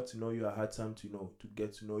field. I got to know you. I had time to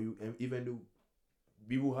get to know you, and even though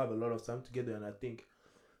we will have a lot of time together, and I think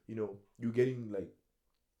you're getting like,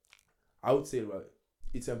 I would say, right,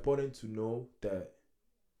 it's important to know that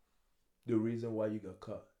the reason why you got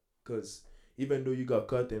cut, because even though you got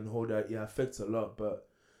cut and all that, it affects a lot, but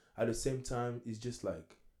at the same time, it's just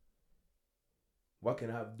like, what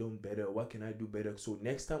can I have done better? What can I do better? So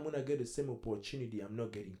next time when I get the same opportunity, I'm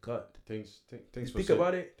not getting cut. Thanks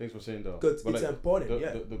about it. Thanks for saying that. Because it's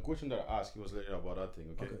important. The question that I asked was later about that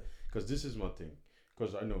thing, okay? Because this is my thing.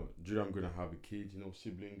 Because I know, Judah, I'm gonna have a kid,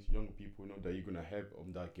 siblings, young people, that you're gonna help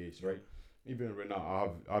on that case, right? Even right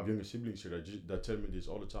now, I have younger siblings here that tell me this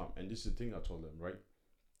all the time, and this is the thing I told them, right?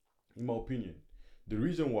 In my opinion, the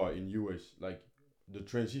reason why in US, like the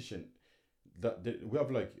transition, that we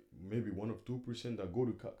have like maybe 1 or 2% that go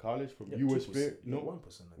to college from US player,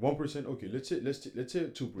 1%. Okay, let's say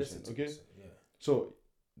 2%. Okay, so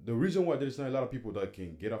the reason why there's not a lot of people that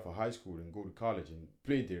can get off of high school and go to college and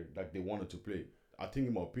play there like they wanted to play, I think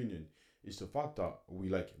in my opinion, is the fact that we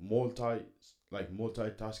like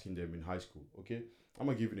multitasking them in high school. Okay, I'm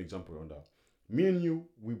gonna give you an example on that. Me and you,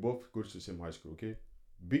 we both go to the same high school. Okay,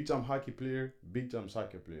 big time hockey player, big time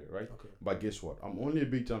soccer player, right? Okay. But guess what? I'm only a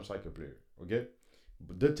big time soccer player. Okay,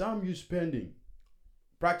 but the time you spending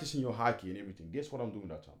practicing your hockey and everything, guess what I'm doing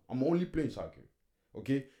that time? I'm only playing soccer.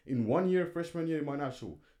 Okay, in 1 year, freshman year, it might not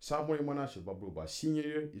show. Sophomore year, it might not show. But bro, by senior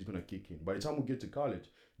year, it's gonna kick in. By the time we get to college,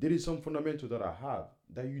 there is some fundamental that I have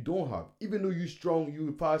that you don't have. Even though you're strong,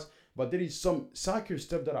 you fast, but there is some soccer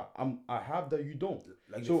stuff that I have that you don't.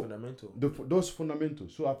 Like so the fundamental. Those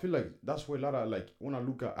fundamentals. So I feel like that's where a lot of like when I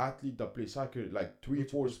look at athletes that play soccer like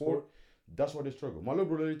 3-4 sport, that's why they struggle. My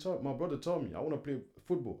brother told me I want to play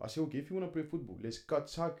football. I said, okay, if you want to play football, let's cut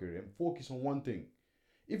soccer and focus on one thing.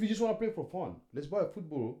 If you just want to play for fun, let's buy a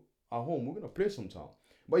football at home. We're gonna play sometime.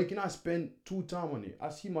 But you cannot spend 2 time on it. I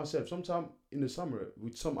see myself sometime in the summer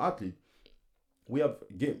with some athlete. We have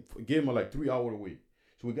game are like 3 hours away.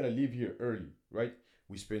 So we gotta leave here early, right?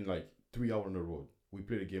 We spend like 3 hours on the road. We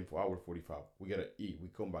play the game for hour 45. We gotta eat. We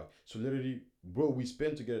come back. So literally, bro, we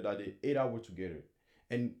spent together that day 8 hours together.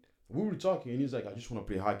 And we were talking, and he's like, I just want to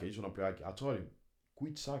play hockey. I told him,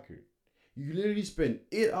 quit soccer. You literally spend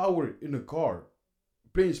 8 hours in the car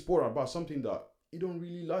playing sport about something that you don't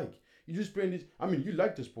really like. You just playing this. I mean, you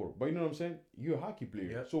like the sport, but you know what I'm saying? You're a hockey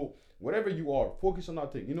player. Yeah. So whatever you are, focus on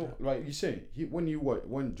that thing. Like you're saying, when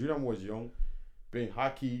Durham was young, playing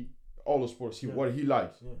hockey, all the sports, what he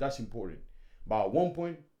likes, that's important. But at one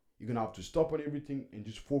point, you're gonna have to stop on everything and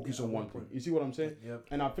just focus on one thing. You see what I'm saying? Yeah.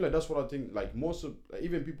 And I feel like that's what I think. Like most of,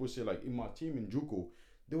 even people say, like in my team in JUCO,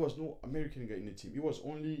 there was no American guy in the team. It was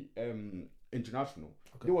only international.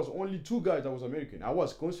 Okay. There was only 2 guys that was American. I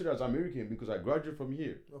was considered as American because I graduated from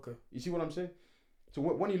here. Okay. You see what I'm saying? So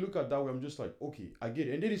when you look at that way, I'm just like, okay, I get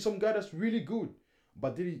it. And there is some guy that's really good,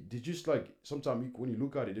 but they just like sometimes when you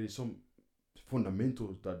look at it, there is some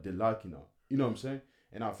fundamentals that they're lacking now. You know what I'm saying?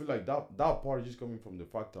 And I feel like that part is just coming from the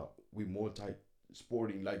fact that we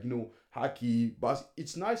multi-sporting, like, hockey, but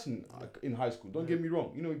it's nice in high school. Don't get me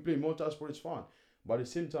wrong. You play multi-sport, it's fun. But at the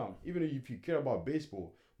same time, even if you care about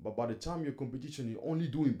baseball, but by the time your competition is only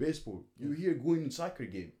doing baseball, you're here going in soccer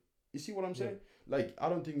game. You see what I'm saying? Like, I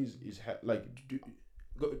don't think it's like...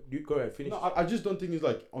 Go ahead, finish. No, I just don't think it's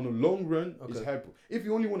like on a long run, it's helpful. If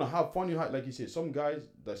you only want to have fun, like you said, some guys,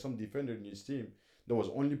 like some defender in his team that was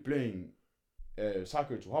only playing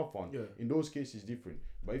soccer to have fun. Yeah. In those cases, it's different.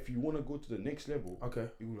 But if you want to go to the next level,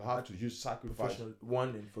 you will have to just sacrifice one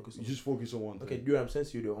and focus. Just focus on one thing. Okay, Durham,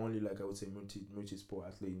 since you're the only, like I would say, multi-sport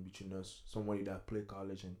athlete in between us, somebody that play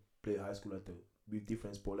college and play high school with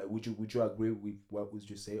different sport. Like, would you agree with what was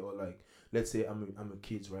just say, or like, let's say I'm a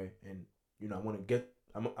kid, right, and I want to get.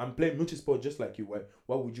 I'm playing multi-sport just like you.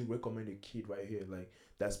 What would you recommend a kid right here, like,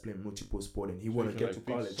 that's playing multiple sport and he want to get to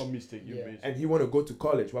college? Some mistake you made. And he want to go to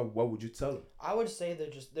college. What would you tell him? I would say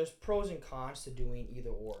there's pros and cons to doing either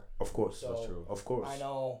or. Of course, so that's true. Of course, I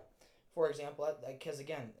know. For example, because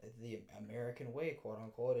again, the American way, quote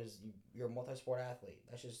unquote, is you're a multi-sport athlete.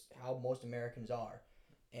 That's just how most Americans are.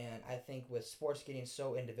 And I think with sports getting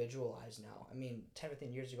so individualized now, I mean, 10,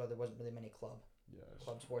 15 years ago, there wasn't really many club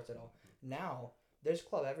sports at all. Now, there's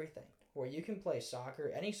club everything, where you can play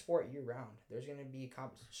soccer, any sport year-round. There's going to be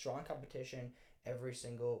strong competition every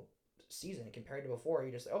single season. Compared to before,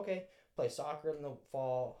 you just, okay, play soccer in the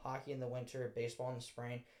fall, hockey in the winter, baseball in the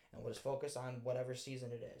spring, and we'll just focus on whatever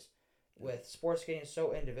season it is. With sports getting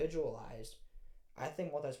so individualized, I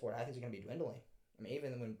think multi-sport athletes are going to be dwindling. I mean,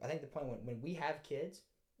 even I think the point when we have kids,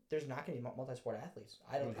 there's not going to be multi-sport athletes.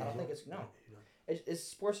 I don't think it's, no. It's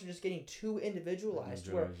sports are just getting too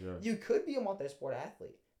individualized where you could be a multi-sport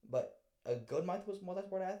athlete, but a good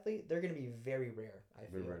multi-sport athlete, they're going to be very rare, I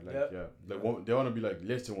feel. Very rare, they want to be like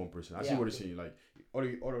less than one person. I see what you're saying. Like,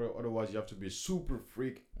 otherwise you have to be a super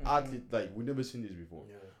freak athlete. Like, we've never seen this before.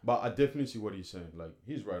 Yeah. But I definitely see what he's saying. Like,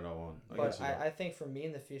 he's right now on. But I think for me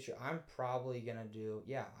in the future, I'm probably going to do,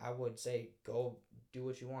 I would say go do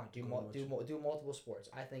what you want. Do multiple sports.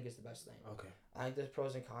 I think it's the best thing. Okay. I think there's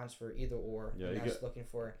pros and cons for either or. Yeah, looking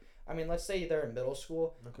for. I mean, let's say they're in middle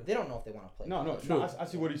school. Okay. They don't know if they want to play. No. I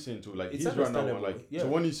see what he's saying too. Like, he's right now on, like, so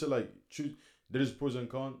when he said, like, choose, there is pros and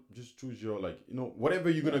cons. Just choose your, like, whatever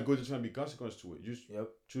you're gonna go. There's gonna be consequence to it. Just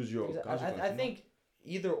choose your consequence. I think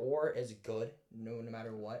either or is good. No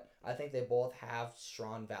matter what. I think they both have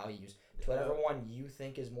strong values. So whatever one you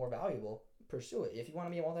think is more valuable, pursue it. If you want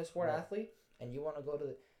to be a multi-sport athlete and you want to go to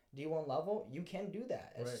the D1 level, you can do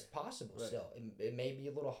that. It's possible still. It may be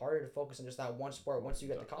a little harder to focus on just that one sport once you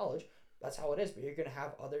get to college. That's how it is. But you're going to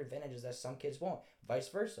have other advantages that some kids won't. Vice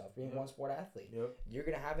versa. Being one sport athlete, you're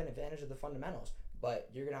going to have an advantage of the fundamentals. But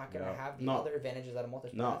you're not going to have the other advantages that a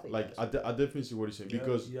multi-sport athlete like has. I definitely see what you're saying.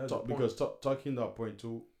 Because talking that point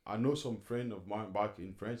too, I know some friend of mine back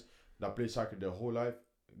in France that played soccer their whole life.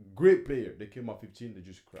 Great player. They came out 15, they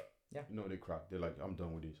just crack. Yeah. They crack. They're like, I'm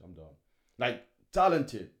done with this. I'm done. Like,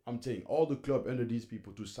 talented. I'm saying all the club under these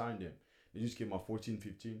people to sign them. They just came out 14,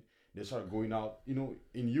 15. They start going out.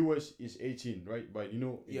 In US it's 18, right? But in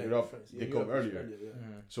Europe they come earlier.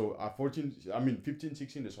 So at 15,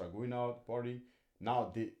 16 they start going out, partying.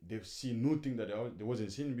 Now they've seen new thing that they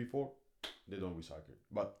wasn't seen before. They don't with soccer.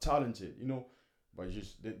 But talented, but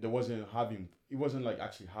just they wasn't having. It wasn't like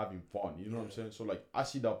actually having fun. You know what I'm saying? So like I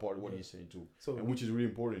see that part of what he's saying too, and which is really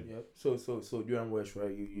important. Yeah. So Durham Welch,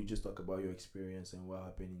 right? You just talk about your experience and what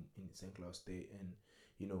happened in St. Cloud State, and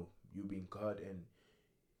you being cut, and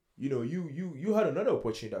you had another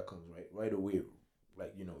opportunity that comes right away,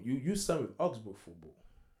 like you signed with Augsburg football.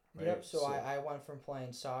 Right? Yep. So I went from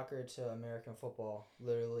playing soccer to American football,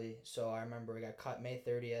 literally. So I remember we got cut May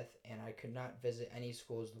 30th, and I could not visit any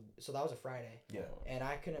schools. So that was a Friday. Yeah. And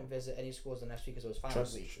I couldn't visit any schools the next week because it was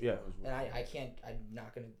finals week. Yeah. And I can't. I'm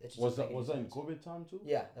not gonna. It's just was that in COVID time too?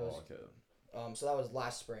 Yeah. That was. Okay. So that was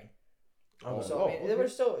last spring. There were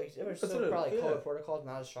still probably COVID protocols,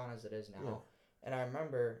 not as strong as it is now. Yeah. And I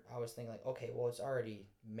remember I was thinking like, okay, well it's already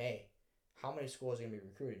May. How many schools are going to be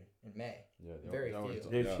recruited in May? Yeah, very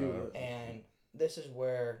few. And this is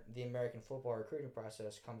where the American football recruiting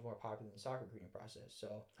process comes more popular than the soccer recruiting process.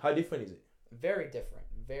 So how different is it? Very different.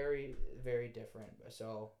 Very, very different.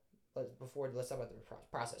 So let's talk about the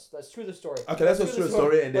process. Let's through the story. Okay, let's go through the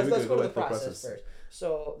story and then let's go to the process first.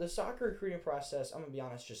 So the soccer recruiting process, I'm gonna be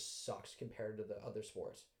honest, just sucks compared to the other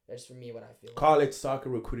sports. That's for me what I feel. College soccer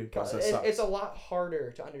recruiting process sucks. It's a lot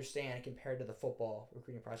harder to understand compared to the football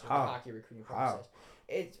recruiting process, the hockey recruiting process.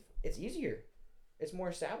 It's easier. it's more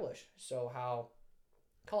established. So how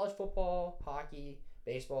college football, hockey,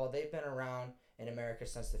 baseball, they've been around in America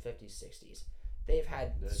since the 50s, 60s. They've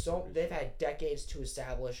had decades to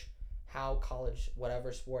establish how college,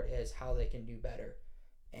 whatever sport is, how they can do better.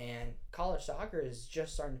 And college soccer is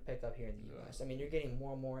just starting to pick up here in the U.S. I mean, you're getting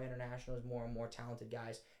more and more internationals, more and more talented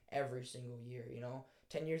guys every single year,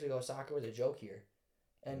 10 years ago, soccer was a joke here.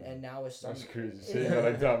 And now it's starting. That's crazy saying it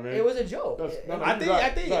like that, man. It was a joke. I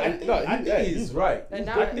think he's right. And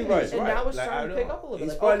now, definitely right. And now it's starting to pick up a little bit.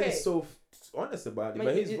 He's probably so honest about it,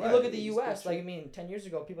 but he's right. You look at the U.S., 10 years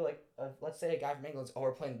ago, people let's say a guy from England's,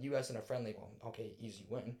 we're playing the U.S. in a friendly, okay, easy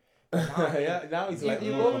win. Now he's like,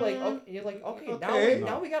 now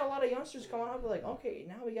we got a lot of youngsters coming up. We're like, okay,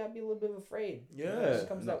 now we got to be a little bit afraid. Yeah.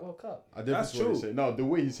 Comes that World Cup. That's true. No, the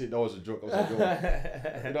way he said that was a joke. I was like,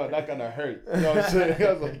 that kind of hurt. You know what I'm saying?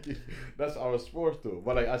 I was like, that's our sport though.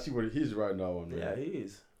 But I see where he's right now. Man. Yeah, he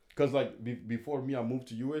is. Cause before me, I moved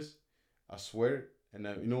to US. I swear, and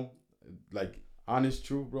honest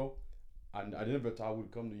truth, bro. And I never thought I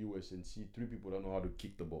would come to US and see 3 people that know how to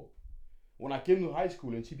kick the ball. When I came to high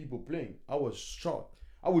school and see people playing, I was shocked.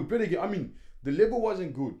 I would play the game. I mean, the level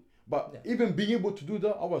wasn't good. But even being able to do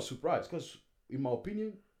that, I was surprised. Because, in my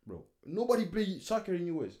opinion, bro, nobody plays soccer in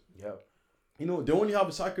US. Yeah. They only have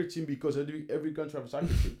a soccer team because every country have a soccer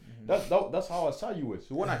team. That's how I saw US.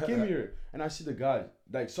 So when I came here and I see the guys,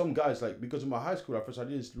 some guys, because in my high school at first, I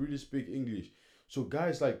didn't really speak English. So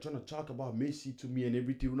guys, trying to talk about Messi to me and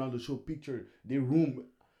everything, Ronaldo show picture, their room.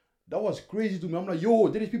 That was crazy to me. I'm like, yo,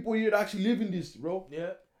 there is people here that actually live in this, bro.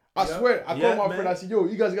 Yeah. I swear, I called my friend, I said, yo,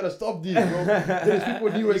 you guys gotta stop this, bro. There is people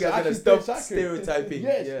in the US that actually stop play soccer. Stereotyping.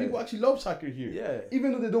 Yes, people actually love soccer here. Yeah.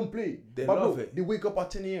 Even though they don't play. They love it. They wake up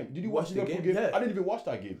at 10 a.m. Did you watch the game? Yeah. I didn't even watch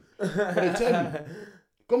that game. But they tell me,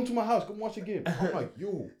 come to my house, come watch the game. I'm like,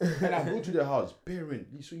 yo. And I go to their house, parent,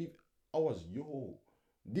 I was, yo.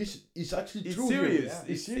 This is actually true. Serious.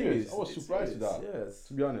 Yeah. It's serious. I was surprised with that. Yes.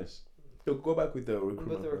 To be honest. So go back with the recruitment.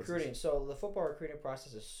 With the recruiting, process. so the football recruiting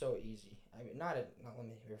process is so easy. I mean, let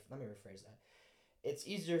me rephrase that. It's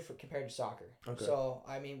easier compared to soccer. Okay. So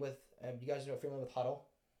with you guys know familiar with Huddle?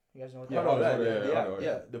 You guys know what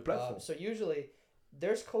yeah, the platform. So usually,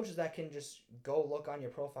 there's coaches that can just go look on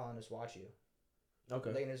your profile and just watch you.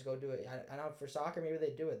 Okay. They can just go do it. I know for soccer maybe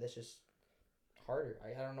they do it. That's just harder.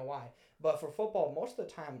 I don't know why. But for football, most of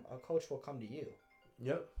the time a coach will come to you.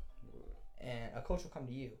 Yep. And a coach will come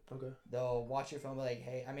to you. Okay. They'll watch your film and be like,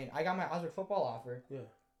 hey, I got my Augsburg football offer. Yeah.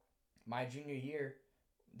 My junior year,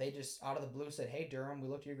 they just out of the blue said, hey, Durham, we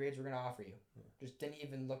looked at your grades, we're going to offer you. Yeah. Just didn't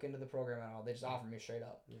even look into the program at all. They just offered me straight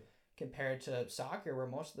up. Yeah. Compared to soccer, where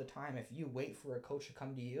most of the time, if you wait for a coach to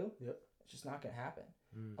come to you, it's just not going to happen.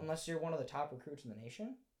 Unless you're one of the top recruits in the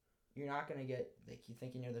nation, you're not going to get, you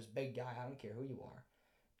thinking you're this big guy, I don't care who you are.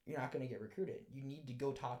 You're not going to get recruited. You need to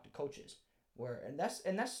go talk to coaches. And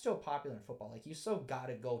that's still popular in football. You still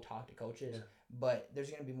gotta go talk to coaches, but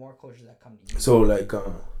there's gonna be more coaches that come to you. So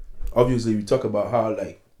obviously we talk about how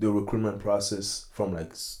the recruitment process from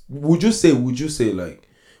would you say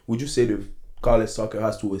the college soccer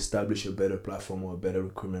has to establish a better platform or a better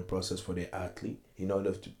recruitment process for their athlete in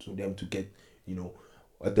order to them to get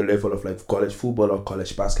at the level of college football or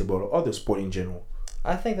college basketball or other sport in general?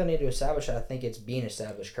 I think they need to establish it. I think it's being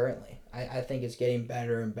established currently. I think it's getting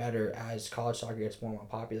better and better as college soccer gets more and more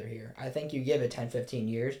popular here. I think you give it 10, 15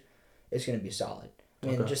 years, it's going to be solid. I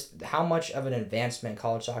mean, just how much of an advancement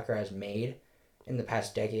college soccer has made in the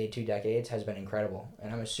past decade, 2 decades, has been incredible.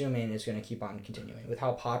 And I'm assuming it's going to keep on continuing. With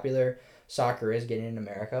how popular soccer is getting in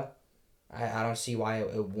America, I don't see why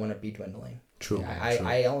it wouldn't be dwindling. True.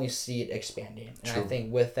 I only see it expanding. And I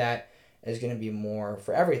think with that, is going to be more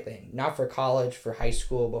for everything, not for college, for high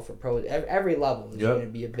school, but for pro. Every level is going to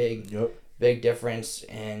be a big difference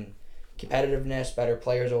in competitiveness, better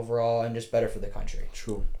players overall, and just better for the country.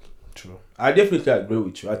 True. I definitely agree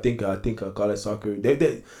with you. I think college soccer,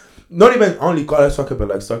 they not even only college soccer,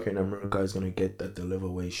 but soccer in America is going to get at the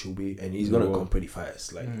level where it should be, and it's going to come pretty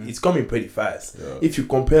fast. It's coming pretty fast. Yeah. If you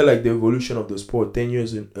compare the evolution of the sport 10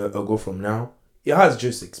 years ago from now, it has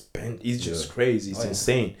just expanded. It's just crazy. It's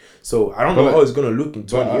insane. So I don't know how it's gonna look in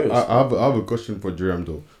 20 years. I have a question for Durham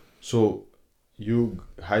though. So you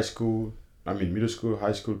middle school,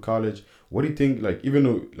 high school, college. What do you think? Even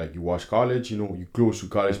though you watch college, you close to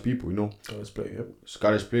college people,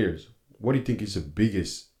 college players. What do you think is the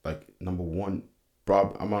biggest number one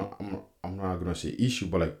problem? I'm not gonna say issue,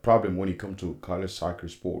 but problem when it comes to college soccer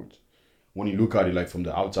sports. When you look at it from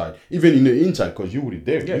the outside, even in the inside, because you were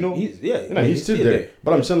there, he's still there.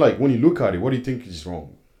 But I'm saying when you look at it, what do you think is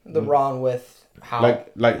wrong? Wrong with how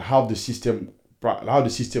how the system how the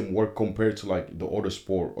system work compared to like the other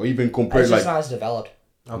sport, or even compared It's like just not as developed.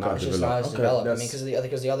 not It's just not as developed. developed. I that's- mean,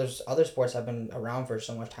 because the other sports have been around for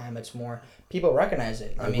so much time. It's more people recognize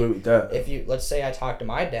it. I I agree mean, with that. if you let's say I talk to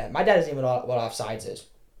my dad doesn't even know what offsides is.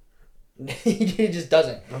 He just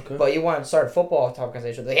doesn't. Okay. But you want to start a football talk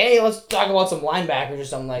conversation, like, hey, let's talk about some linebackers or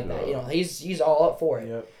something like that. You know, he's all up for it.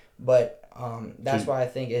 Yep. But that's why I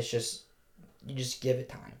think it's just you just give it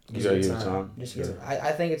time. You gotta give it time. Just give it.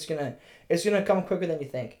 I think it's gonna come quicker than you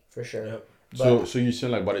think for sure. Yep. But, So you're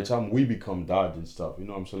saying like by the time we become dads and stuff, you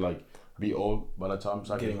know what I'm saying, like be old by the time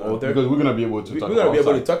Getting older. because we're gonna be able to We're talk gonna about be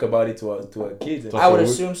able to outside. talk about it to our kids. And I would So we-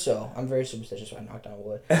 assume so. I'm very superstitious, so I knocked on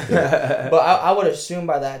wood. But I would assume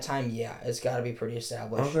by that time, yeah, it's got to be pretty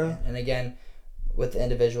established. Okay. And again, with the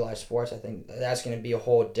individualized sports, I think that's going to be a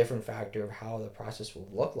whole different factor of how the process will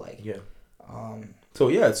look like. Yeah. Um, So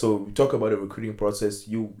we talk about the recruiting process.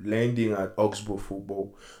 You landing at Augsburg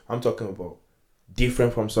football. I'm talking about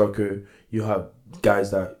different from soccer. You have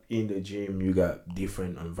guys that in the gym. You got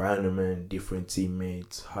different environment, different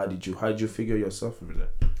teammates. How did you figure yourself over there?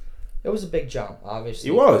 it was a big jump, obviously.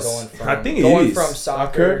 It was. Going from, I think it going is. from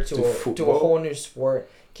soccer Soccer to a football. whole new sport.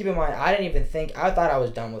 Keep in mind, I didn't even think. I thought I was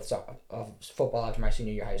done with football after my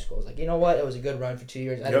senior year of high school. I was like, you know what? It was a good run for 2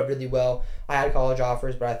 years. I did really well. I had college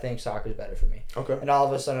offers, but I think soccer's better for me. Okay. And all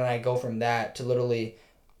of a sudden, I go from that to literally,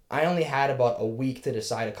 I only had about a week to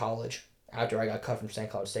decide a college after I got cut from St.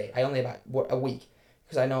 Cloud State. I only had about a week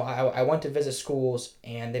because I know I went to visit schools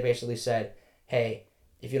and they basically said, hey,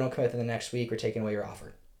 if you don't commit within the next week, we're taking away your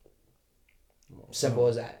offer. Simple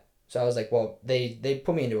as that. So I was like, well, they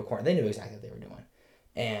put me into a corner. They knew exactly what they were doing.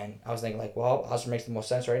 And I was thinking like, well, Oscar makes the most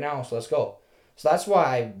sense right now, so let's go. So that's why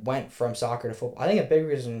I went from soccer to football. I think a big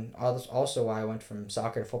reason also why I went from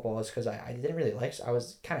soccer to football is because I didn't really I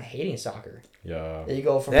was kind of hating soccer. Yeah. You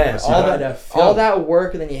go from Yeah, all that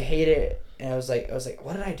work and then you hate it. And I was like,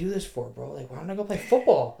 what did I do this for, bro? Like, why don't I go play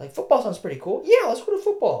football? Like, football sounds pretty cool. Yeah, let's go to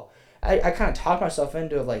football. I kind of talked myself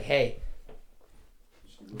into it, like, hey,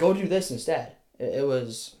 go do this instead. It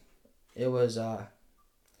was a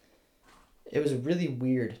really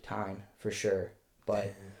weird time for sure,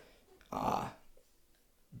 but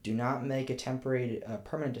do not make a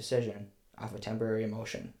permanent decision off a temporary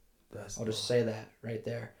emotion. I'll just say that right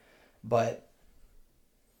there. But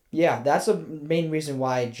yeah, that's the main reason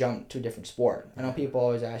why I jumped to a different sport. I know people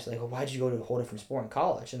always ask like, well, why'd you go to a whole different sport in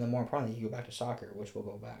college? And then more importantly, you go back to soccer, which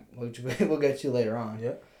we'll get to later on.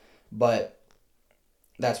 Yeah. But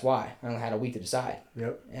that's why I only had a week to decide.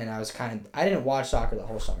 Yep. And I didn't watch soccer the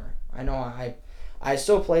whole summer. I know I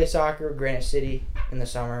still play soccer with Granite City in the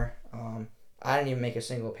summer. I didn't even make a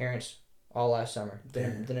single appearance all last summer.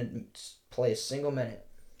 Didn't play a single minute.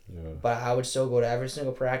 Yeah. But I would still go to every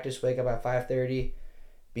single practice, wake up at 5:30,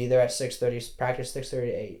 be there at 6:30, practice 6:30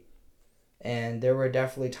 to 8. And there were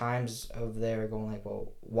definitely times of there going like,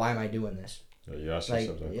 well, why am I doing this? Yeah,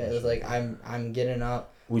 It was like I'm getting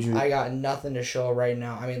up. Would you? I got nothing to show right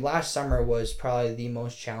now. I mean, last summer was probably the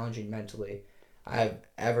most challenging mentally I've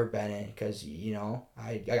ever been in because, you know,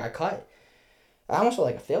 I got cut. I almost felt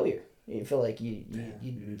like a failure. You feel like you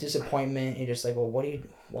disappointment. You're just like, well,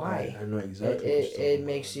 why? I know exactly. It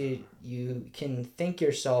makes you can think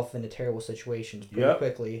yourself into terrible situations pretty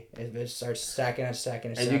quickly. It starts stacking and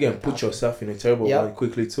stacking. And you can put yourself in a terrible one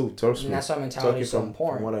quickly too. Trust me. And that's why mentality is so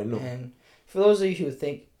important. From what I know. And for those of you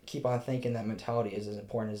who keep on thinking that mentality is as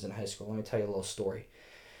important as in high school, let me tell you a little story.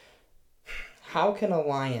 How can a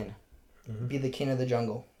lion be the king of the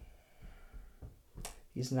jungle?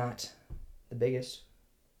 He's not the biggest.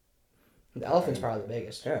 The elephant's probably the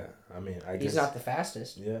biggest. Yeah, I mean, I guess he's not the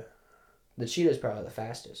fastest. Yeah. The cheetah's probably the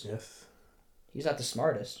fastest. Yes. He's not the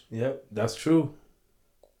smartest. Yep, that's true.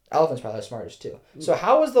 Elephant's probably the smartest too. So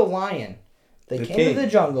how is the lion the king of the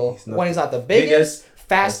jungle when he's not the biggest,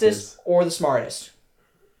 fastest, or the smartest?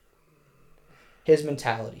 His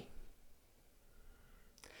mentality.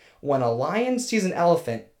 When a lion sees an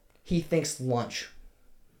elephant, he thinks lunch.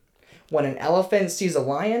 When an elephant sees a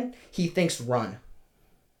lion, he thinks run.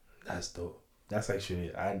 That's dope. That's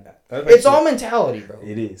actually it's all mentality, bro.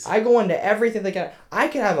 It is. I go into everything I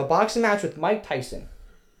could have a boxing match with Mike Tyson.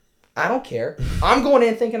 I don't care. I'm going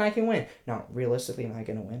in thinking I can win. Now, realistically, am I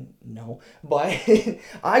going to win? No. But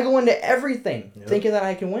I go into everything thinking that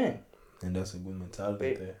I can win. And that's a good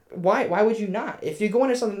mentality there. Why would you not? If you go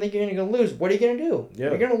into something thinking you're going to lose, what are you going to do? Yeah.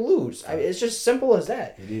 You're going to lose. I mean, it's just simple as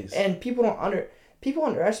that. It is. And people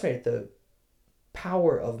underestimate the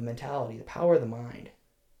power of mentality, the power of the mind.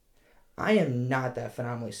 I am not that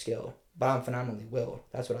phenomenally skilled, but I'm phenomenally willed.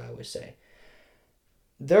 That's what I always say.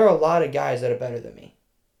 There are a lot of guys that are better than me.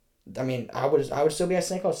 I mean, I would still be at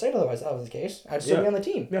St. Cloud State otherwise. That was the case. I'd still be on the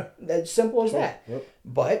team. Yeah. As simple as that. Yep.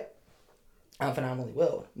 But I'm phenomenally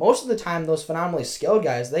willed. Most of the time, those phenomenally skilled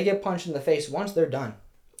guys, they get punched in the face once they're done.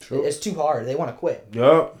 True. It's too hard. They want to quit.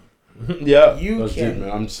 Yep. Yeah. That's deep,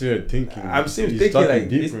 man. I'm still thinking. I'm still he's thinking talking like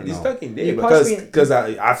deep he's now. talking deep You punched me because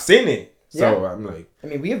I've seen it. So Yeah. I'm like, I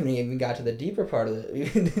mean, we haven't even got to the deeper part of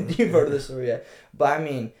the story yet. But I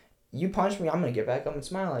mean, you punch me, I'm gonna get back up and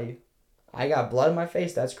smile at you. I got blood in my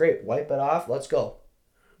face. That's great. Wipe it off. Let's go.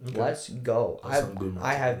 okay. Let's go. That's some good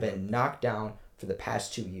I have mentality. been knocked down for the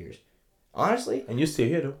past 2 years. Honestly, And you're still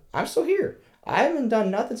here though. I'm still here. I haven't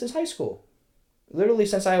done nothing since high school. Literally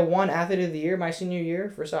since I won Athlete of the Year my senior year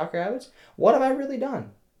for Soccer Habits. What have I really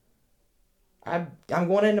done? I'm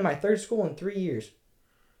going into my third school in 3 years.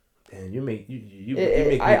 And you make you make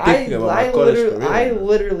me thinking about I my college career. I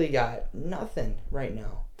literally got nothing right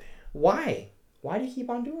now. Why? Why do you keep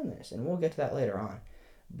on doing this? And we'll get to that later on.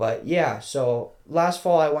 But yeah, so last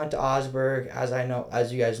fall I went to Augsburg.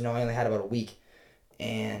 As you guys know, I only had about a week,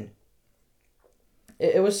 and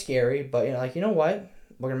it was scary. But you know what?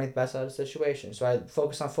 We're gonna make the best out of the situation. So I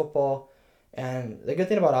focused on football, and the good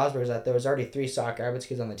thing about Augsburg is that there was already 3 Soccer Habits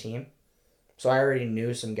kids on the team, so I already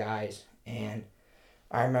knew some guys. And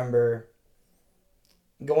I remember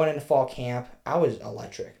going into fall camp, I was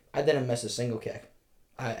electric. I didn't miss a single kick.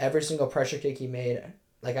 Every single pressure kick he made,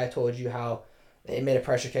 like I told you how they made a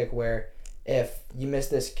pressure kick where if you miss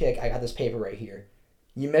this kick, I got this paper right here.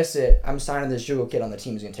 You miss it, I'm signing this judo kid on the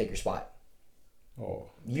team who's going to take your spot. Oh.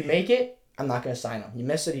 You make it, I'm not going to sign him. You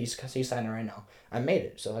miss it, he's signing right now. I made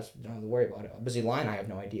it, so that's don't have to worry about it. Busy line, I have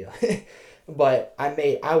no idea. But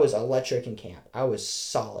I was electric in camp. I was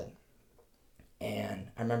solid. And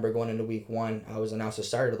I remember going into week 1, I was announced a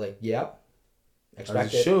starter, like, yep,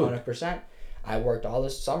 expect it 100%. I worked all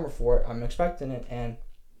this summer for it. I'm expecting it. And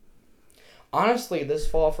honestly, this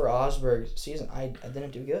fall for Augsburg season, I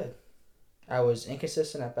didn't do good. I was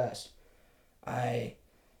inconsistent at best. I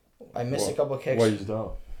missed a couple of kicks. Why is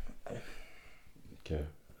that? Okay.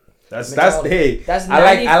 That's That's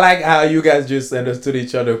I like how you guys just understood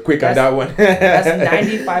each other quick on that one. That's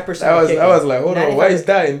 95% of kicking. I was like, hold on, why is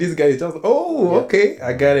that? And this guy is just okay,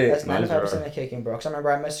 I got it. That's 95% of kicking, bro. 'Cause I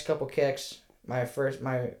remember I missed a couple kicks my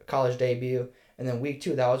college debut, and then week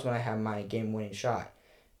 2, that was when I had my game-winning shot.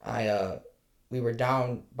 We were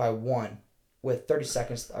down by 1 with 3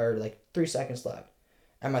 seconds left.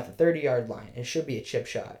 I'm at the 30-yard line. It should be a chip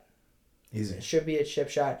shot. Easy. It should be a chip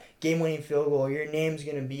shot. Game-winning field goal. Your name's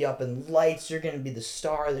going to be up in lights. You're going to be the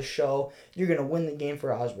star of the show. You're going to win the game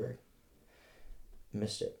for Augsburg.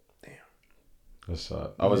 Missed it. That's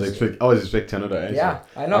sad. I was expecting another answer. Yeah,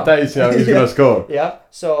 I know. I thought you said he was gonna score. Yeah.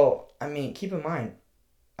 So I mean, keep in mind,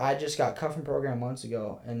 I just got cut from program months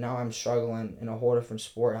ago, and now I'm struggling in a whole different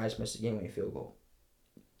sport. And I just missed a game-winning field goal.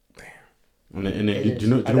 And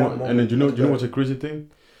then do you know what's a crazy thing?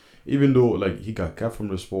 Even though like he got cut from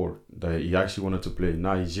the sport that he actually wanted to play,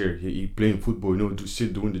 now he's here. He playing football, still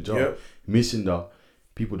doing the job. Yep. Missing that,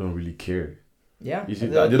 people don't really care. Yeah. You see,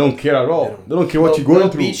 they don't care at all. They don't care what you're going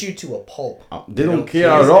through. They'll beat you to a pulp. They don't care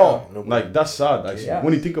at all. Nobody. Like that's sad. Actually, Yeah.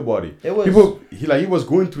 when you think about it, It was, he was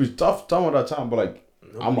going through a tough time at that time. But like,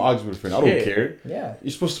 I'm an Augsburg fan. I don't care. Yeah.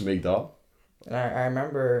 You're supposed to make that. And I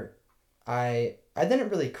remember, I didn't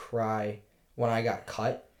really cry when I got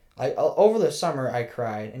cut. Over the summer I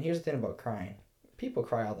cried, and here's the thing about crying: people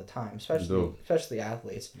cry all the time, especially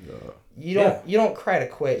athletes. Yeah. You don't cry to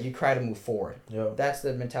quit. You cry to move forward. Yeah. That's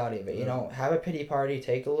the mentality of it. You know, have a pity party,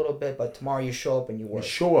 take a little bit, but tomorrow you show up and you work. You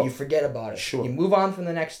show up. You forget about it. Sure. You move on from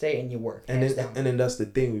the next day and you work. And hands down. then that's the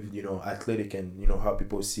thing with athletic and how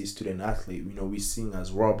people see student athlete. We sing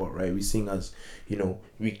as robot, right? We sing as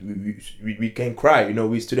we can cry.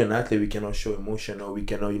 We student athlete, we cannot show emotion, or we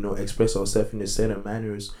cannot express ourselves in a certain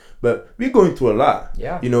manners. But we're going through a lot.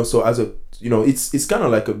 Yeah. So as a it's kind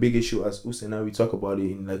of like a big issue, as Usain and I, we talk about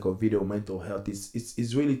it in like a video, mental health.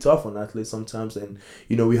 It's really tough on athletes sometimes, and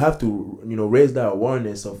we have to raise that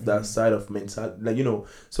awareness of that side of mentality.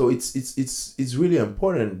 So it's really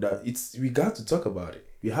important that we got to talk about it.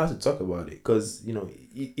 We have to talk about it because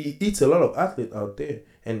it's a lot of athletes out there,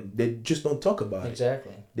 and they just don't talk about it.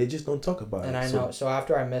 Exactly. They just don't talk about it. And I know. So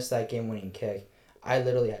after I missed that game-winning kick, I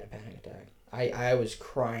literally had a panic attack. I was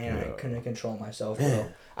crying. I couldn't control myself.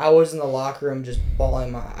 I was in the locker room just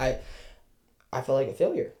bawling I felt like a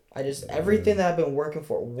failure. Everything that I've been working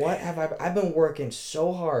for. I've been working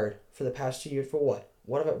so hard for the past 2 years for what?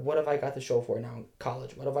 What have I got to show for now in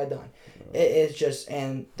college? What have I done? It's just,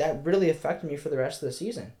 and that really affected me for the rest of the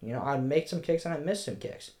season. I'd make some kicks and I'd miss some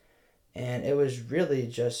kicks. And it was really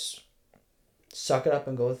just suck it up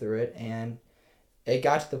and go through it. And it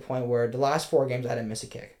got to the point where the last 4 games I didn't miss a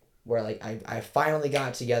kick. where like I finally got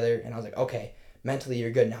it together and I was like, okay, mentally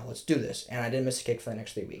you're good now. Let's do this. And I didn't miss a kick for the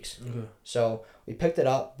next 3 weeks. Okay. So we picked it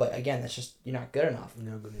up, but again, that's just you're not good enough.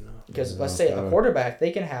 Not good enough. Because let's say a quarterback,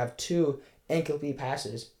 they can have 2 incomplete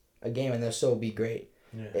passes a game and they'll still be great.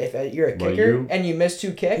 Yeah. If you're a kicker and you miss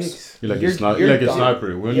 2 kicks, you're like a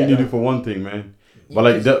sniper. We only need it for one thing, man. But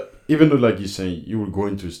like that, even though like you're saying you were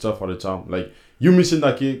going through stuff all the time, like you missing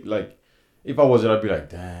that kick, like if I was there, I'd be like,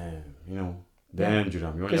 damn, damn,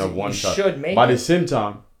 Durham, you only have one shot. But at the same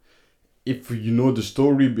time, if you know the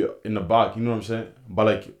story in the back, you know what I'm saying. But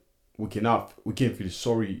like we can't feel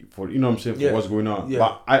sorry for for what's going on. Yeah.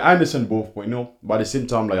 But I understand both points, But at the same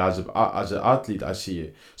time, like as an athlete, I see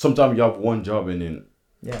it. Sometimes you have one job and then.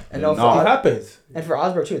 Yeah, and it happens. And for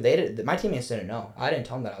Augsburg too, my teammates didn't know. I didn't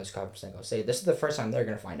tell them that I was covered for San Jose. This is the first time they're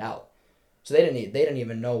gonna find out. So they didn't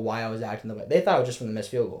even know why I was acting the way. They thought it was just from the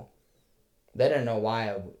missed field goal. They didn't know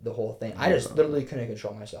why the whole thing. I just literally couldn't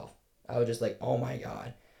control myself. I was just like, oh my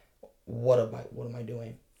god, what am I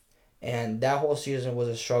doing? And that whole season was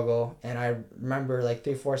a struggle. And I remember like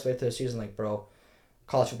 3/4 way through the season, like, bro,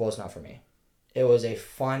 college football is not for me. It was a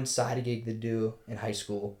fun side gig to do in high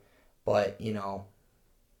school, but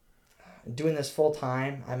doing this full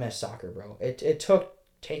time, I miss soccer, bro. It took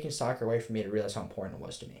taking soccer away from me to realize how important it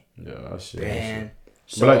was to me. Yeah, that's it. And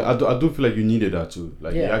so, but like I do feel like you needed that too.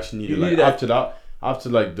 Like you actually needed after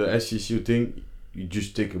like the SCSU thing, you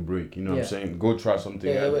just take a break. You know what I'm saying? Go try something.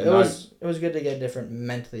 Yeah, it was good to get a different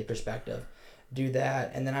mentally perspective. Do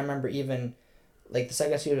that, and then I remember even like the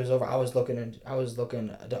second season was over, I was looking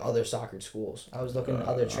to other soccer schools. I was looking at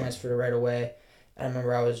other transfer right away. I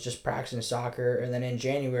remember I was just practicing soccer, and then in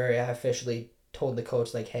January I officially told the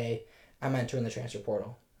coach like, "Hey, I'm entering the transfer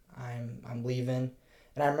portal. I'm leaving."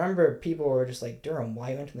 And I remember people were just like, "Durham, why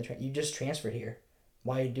are you entering the You just transferred here.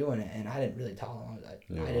 Why are you doing it?" And I didn't really tell them that.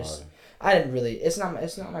 Yeah, I didn't really. It's not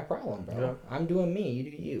my problem, bro. Yeah. I'm doing me.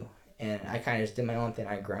 You do you. And I kind of just did my own thing.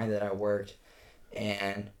 I grinded. I worked,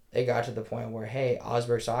 and it got to the point where, hey,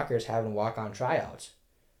 Augsburg Soccer is having walk-on tryouts.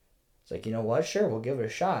 It's like, you know what? Sure, we'll give it a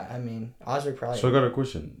shot. I mean, Augsburg probably... So I got a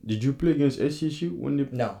question. Did you play against SCSU when they...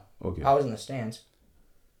 No. Okay. I was in the stands.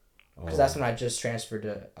 Because that's when I just transferred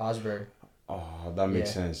to Augsburg. Oh, that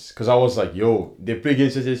makes sense. Because I was like, yo, they play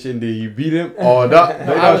against SCSU and they beat them? Oh,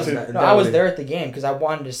 I was there at the game because I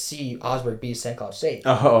wanted to see Augsburg beat St. Cloud State.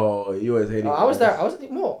 Oh, you was hating. I was there.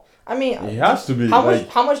 Well, I mean... It has to be.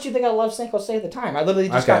 How much do you think I loved St. Cloud State at the time? I literally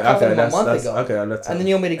just got cut them a month ago. Okay, that's and then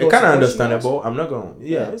you want me to go... It's kind of understandable. I'm not going...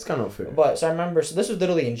 Yeah, it's kind of fair. But, so I remember... So this was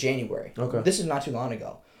literally in January. Okay. This is not too long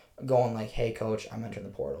ago. Going like, hey, coach, I'm entering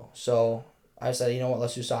the portal. So I said, you know what,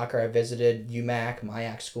 let's do soccer. I visited UMAC,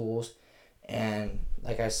 MIAC schools. And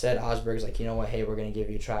like I said, Augsburg's like, you know what, hey, we're going to give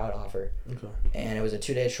you a tryout offer. Okay. And it was a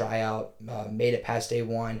 2-day tryout. Made it past day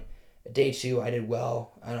 1. Day 2, I did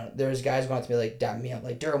well. There was guys going up to me like, dapping me up,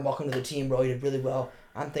 like, Durham, welcome to the team, bro. You did really well.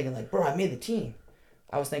 I'm thinking like, bro, I made the team.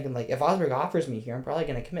 I was thinking like, if Augsburg offers me here, I'm probably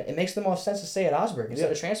going to commit. It makes the most sense to stay at Augsburg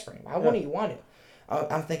instead of transferring. Why wouldn't you want to?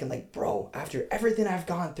 I'm thinking like, bro, after everything I've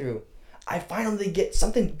gone through, I finally get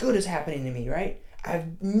something good is happening to me, right?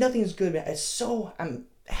 Nothing's good. I'm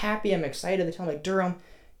happy. I'm excited. They tell me like, Durham,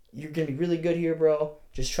 you're going to be really good here, bro.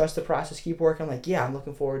 Just trust the process. Keep working. I'm like, yeah, I'm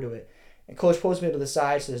looking forward to it. And coach pulls me to the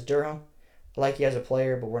side, says, Durham, I like you as a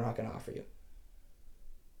player, but we're not going to offer you.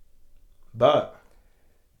 But.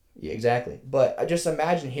 Yeah, exactly. But just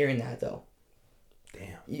imagine hearing that, though.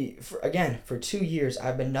 Damn. For 2 years,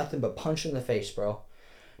 I've been nothing but punched in the face, bro.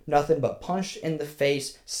 Nothing but punched in the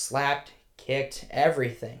face, slapped, kicked,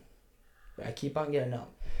 everything. I keep on getting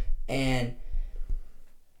up. And,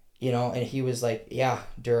 and he was like, yeah,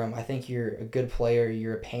 Durham, I think you're a good player.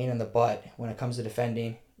 You're a pain in the butt when it comes to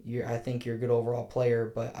defending. I think you're a good overall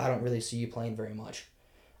player, but I don't really see you playing very much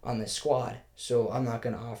on this squad, so I'm not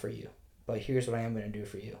going to offer you. But here's what I am going to do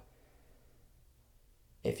for you.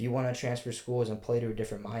 If you want to transfer schools and play to a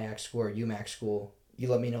different MIAC school or UMAC school, you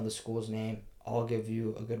let me know the school's name. I'll give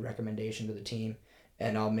you a good recommendation to the team,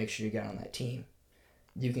 and I'll make sure you get on that team.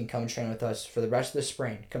 You can come train with us for the rest of the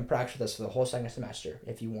spring. Come practice with us for the whole second semester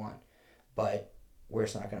if you want, but we're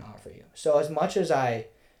just not going to offer you. So as much as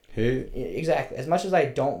Exactly. As much as I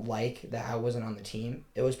don't like that I wasn't on the team,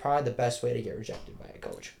 it was probably the best way to get rejected by a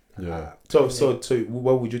coach. Yeah. So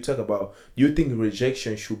what would you talk about? Do you think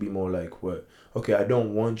rejection should be more like what? Okay, I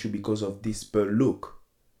don't want you because of this, but look,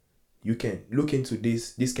 you can look into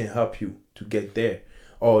this. This can help you to get there,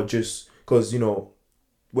 or just because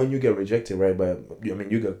when you get rejected, right? But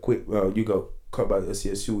you get quit. You got cut by the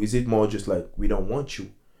SCSU. Is it more just like we don't want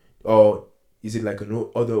you, or is it like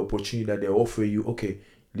another opportunity that they offer you? Okay.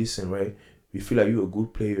 Listen, right? We feel like you're a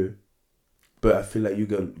good player, but I feel like you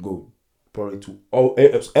gotta go probably to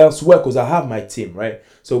elsewhere because I have my team, right?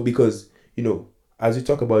 So because as you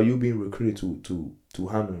talk about you being recruited to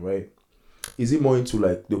Hamlin, right? Is he more into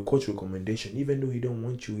like the coach recommendation? Even though he don't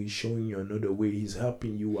want you, he's showing you another way. He's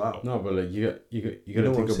helping you out. No, but like you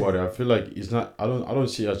gotta think about it. I feel like it's not. I don't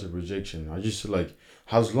see it as a rejection. I just feel like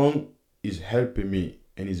as long it's helping me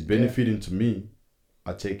and it's benefiting to me,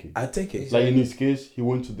 I take it. I take it. Like in this case, he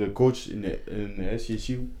went to the coach in the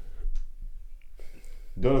SCSU.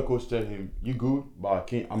 The other coach tell him, "You good,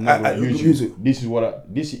 but I'm not gonna use you. This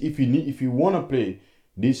is if you wanna play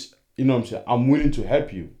this, you know what I'm saying. I'm willing to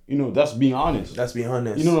help you. That's being honest. That's being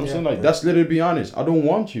honest. You know what I'm saying? Like that's literally being honest. I don't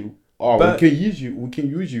want you. Or we can use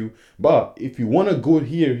you. But if you wanna go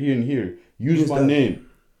here, and here, use my name.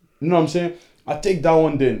 You know what I'm saying? I take that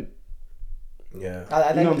one then. Yeah.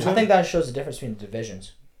 I think that shows the difference between the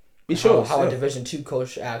divisions. It shows how a Division 2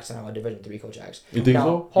 coach acts and how a Division 3 coach acts. You think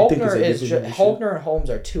so? Holkner and Holmes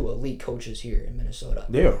are two elite coaches here in Minnesota.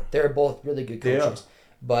 They're both really good coaches.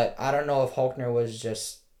 But I don't know if Holkner was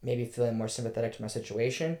just maybe feeling more sympathetic to my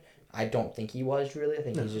situation. I don't think he was really. I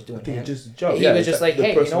think he's just doing him. He was just like,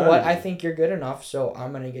 hey, you know what? I think you're good enough, so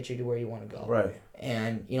I'm going to get you to where you want to go. Right.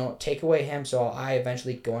 And, take away him. So I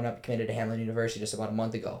eventually committed to Hamlin University just about a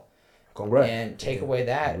month ago. Congrats. And take away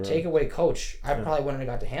that. Take away coach. I probably wouldn't have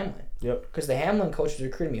got to Hamlin. Yep. Because the Hamlin coach was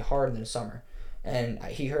recruiting me hard in the summer. And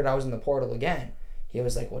he heard I was in the portal again. He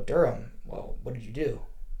was like, well, Durham, what did you do?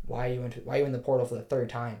 Why are you in the portal for the third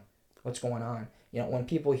time? What's going on? When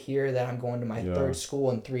people hear that I'm going to my third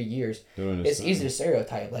school in 3 years, it's easy to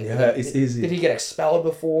stereotype. Like, it's easy. Did he get expelled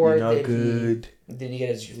before? You're not good. Did he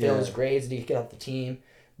get fail his grades? Did he get off the team?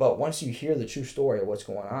 But once you hear the true story of what's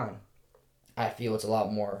going on, I feel it's a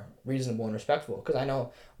lot more reasonable and respectful. Because I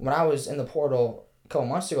know when I was in the portal a couple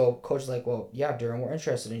months ago, coach was like, well, yeah, Durham, we're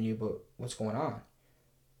interested in you, but what's going on?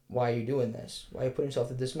 Why are you doing this? Why are you putting yourself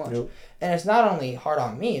through this much? Yep. And it's not only hard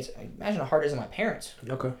on me. Imagine how hard it is on my parents.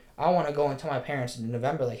 Okay. I want to go and tell my parents in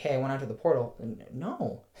November, like, hey, I went out to the portal. And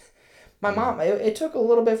no. My mom, it took a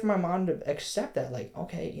little bit for my mom to accept that. Like,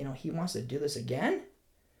 okay, he wants to do this again?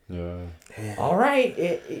 Yeah. All right.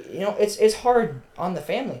 It's hard on the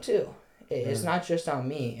family, too. It's not just on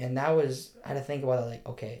me. And I had to think about it like,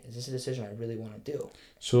 okay, is this a decision I really want to do?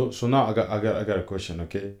 So now I got a question,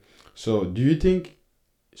 okay? So do you think...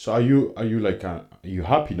 So are you like are you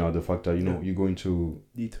happy now the fact that you're going to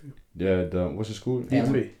D3? The what's the school?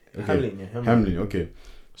 D3. Okay. Hamlin. Okay.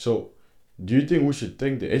 So do you think we should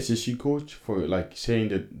thank the SCSU coach for like saying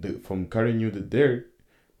that from carrying you there,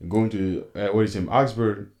 going to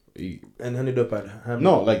Augsburg, and ended up at Hamlin?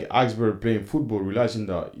 No, like Augsburg playing football, realizing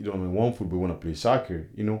that you don't want football, you want to play soccer,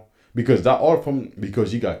 because that all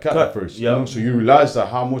because you got cut at first, so you realize that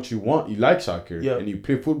how much you like soccer, and you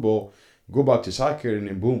play football. Go back to soccer and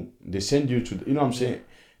then boom, they send you to, what I'm saying?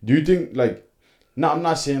 Do you think like, now I'm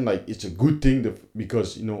not saying like it's a good thing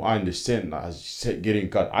because, I understand that as you said, getting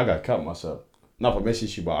cut, I got cut myself. Not from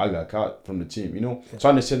SCSU, but I got cut from the team, So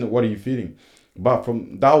I understand what are you feeling. But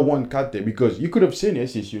from that one cut there, because you could have seen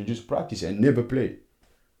SCSU and just practice and never play.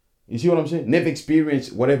 You see what I'm saying? Never experience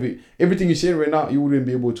whatever, everything you say right now, you wouldn't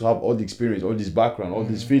be able to have all the experience, all this background, all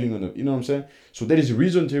this feeling on it, you know what I'm saying? So there is a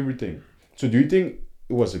reason to everything. So do you think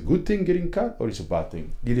it was a good thing getting cut, or it's a bad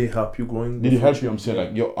thing? Did it help you growing? Did it help you? I'm saying,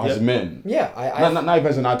 like, as a man. Yeah, not even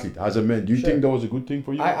as an athlete, as a man. Do you think that was a good thing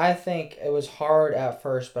for you? I think it was hard at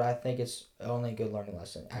first, but I think it's only a good learning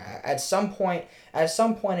lesson. At some point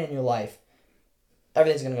in your life,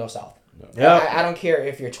 everything's gonna go south. Yeah. I don't care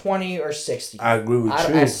if you're 20 or 60. I agree with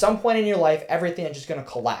you. At some point in your life, everything is just gonna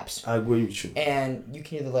collapse. I agree with you. And you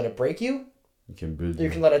can either let it break you, you can build or you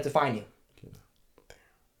can let it define you.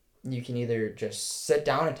 You can either just sit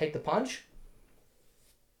down and take the punch,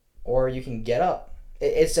 or you can get up.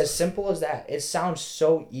 It's as simple as that. It sounds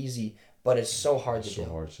so easy, but it's so hard to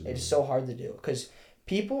do. It's so hard to do because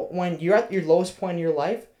people, when you're at your lowest point in your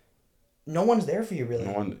life, no one's there for you really.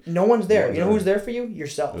 No one's there. You know who's there for you?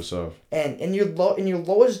 Yourself. And in your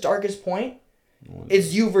lowest, darkest point,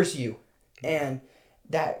 it's you versus you, and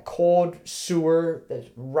that cold sewer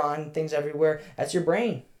that run things everywhere. That's your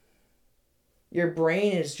brain. Your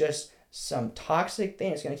brain is just some toxic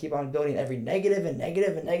thing. It's gonna keep on building every negative and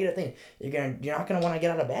negative and negative thing. You're not gonna want to get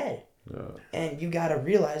out of bed. Yeah. And you gotta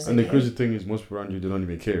realize. And the crazy thing is, most people around you, they don't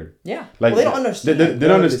even care. Yeah. Like they don't understand.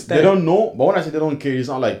 They don't know. But when I say they don't care, it's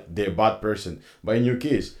not like they're a bad person. But in your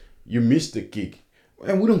case, you missed the kick,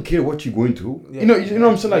 and we don't care what you're going through. Yeah. You know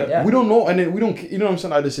what I'm saying? Like we don't know, and then we don't. You know what I'm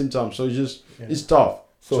saying? At the same time, so it's just it's tough.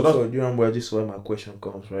 So you know where this is where my question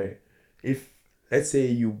comes, right? If let's say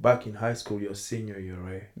you back in high school, your senior year,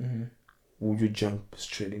 right? Mm-hmm. Would you jump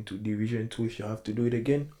straight into Division 2 if you have to do it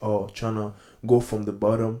again, or trying to go from the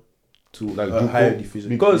bottom to Like a JUCO, higher division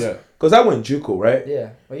because I went JUCO, right? Yeah.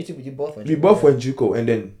 Well, you both went. We both went JUCO, and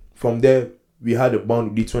then from there we had a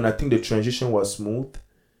bond with D2, and I think the transition was smooth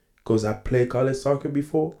because I played college soccer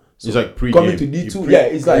before. So it's like pre coming to D2,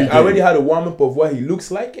 it's like I already had a warm up of what he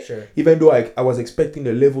looks like. Sure. Even though I was expecting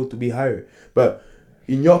the level to be higher, but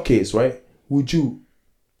in your case, right? Would you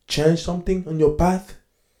change something on your path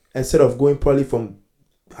instead of going probably from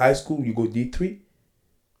high school you go D3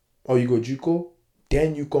 or you go JUCO,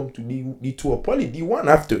 then you come to D2 or probably D1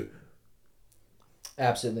 after?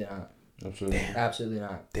 Absolutely not. Absolutely. Damn. Absolutely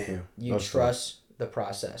not. Damn. You That's trust the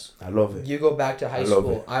process. I love it. You go back to high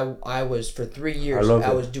school. I was for 3 years.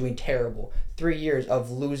 I was doing terrible. 3 years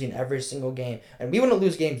of losing every single game, and we wouldn't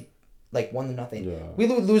lose games like 1-0. Yeah. We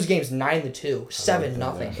would lose games 9-2,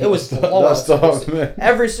 7-0. It was blowouts.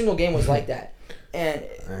 Every single game was like that, and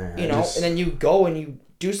and then you go and you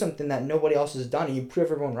do something that nobody else has done, and you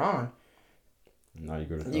prove everyone wrong. Now you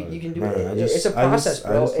can do it. It's a process,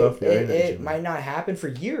 bro. It might not happen for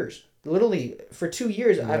years. Literally, for 2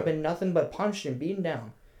 years, I've been nothing but punched and beaten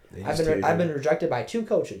down. I've been rejected by 2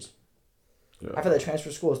 coaches. Yeah. I've had to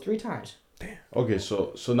transfer schools 3 times. Damn. Okay,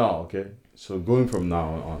 so now, so going from now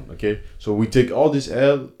on, so we take all this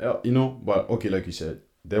L, but okay, like you said,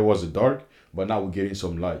 there was a dark, but now we're getting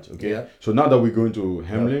some light, okay? Yeah. So now that we're going to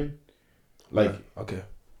Hamlin,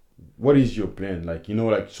 what is your plan? Like,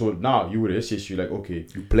 so now you with SCSU, like, okay,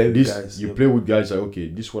 you play with guys. You play with guys, like, okay,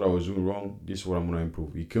 this is what I was doing wrong. This is what I'm gonna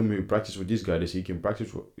improve. You come here, practice with this guy. They say you can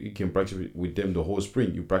practice with them the whole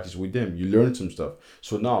spring. You practice with them. You learn some stuff.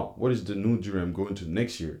 So now, what is the new Durham going to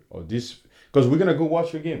next year or this? Because we're gonna go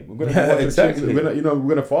watch your game. We're gonna watch exactly. We're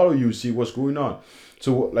gonna follow you, see what's going on.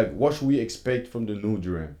 So, like, what should we expect from the new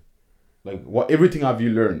Durham? Like, everything have you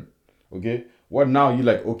learned? Okay, what now? You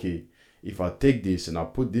like, okay, if I take this and I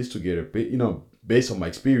put this together, based on my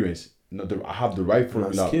experience, I have the right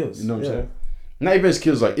formula. Skills. You know what I'm saying? Not even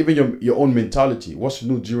skills, like even your own mentality. What's the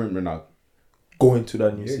new Durham right now? Going to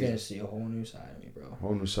that new season. You're gonna see a whole new side of me, bro.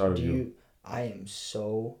 Whole new side of you. I am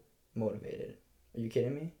so motivated. Are you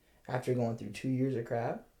kidding me? After going through 2 years of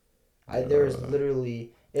crap, there's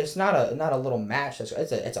literally it's not a little match. It's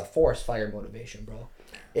a forest fire motivation, bro.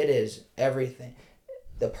 It is everything.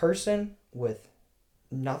 The person with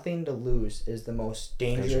nothing to lose is the most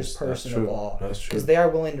dangerous person of all. That's true. Because they are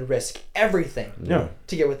willing to risk everything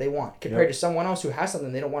to get what they want. Compared to someone else who has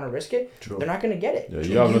something they don't want to risk it, they're not going to get it.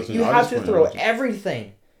 Yeah, you have to throw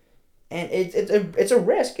everything. And it's a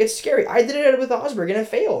risk. It's scary. I did it with Augsburg and it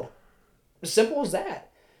failed. As simple as that.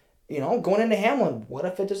 Going into Hamlin, what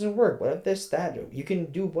if it doesn't work? What if this, that? You can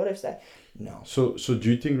do what if that? No. So do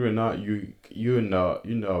you think right now you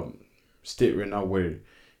in state right now where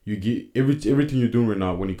you get everything you're doing right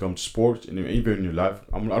now when it comes to sports and even in your life?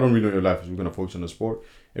 I don't really know your life because we're gonna focus on the sport.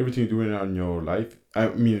 Everything you're doing in your life,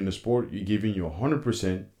 in the sport, you're giving you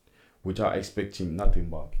 100% without expecting nothing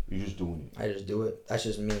back. You're just doing it. I just do it. That's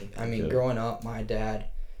just me. I mean, growing up, my dad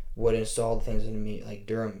would install things into me like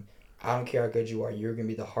Durham. I don't care how good you are. You're gonna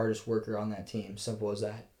be the hardest worker on that team. Simple as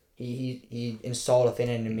that. He installed a thing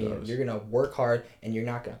into me. You're gonna work hard and you're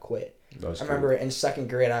not gonna quit. I remember in 2nd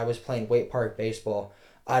grade I was playing Waite Park baseball.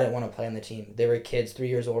 I didn't want to play on the team. They were kids 3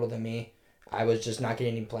 years older than me. I was just not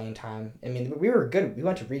getting any playing time. I mean, we were good. We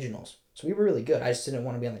went to regionals, so we were really good. I just didn't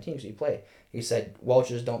want to be on the team, so he played. He said,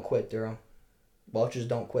 "Welchers don't quit, Durham. Welchers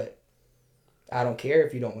don't quit. I don't care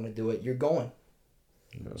if you don't want to do it. You're going."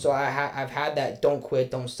 Yeah. So I've had that don't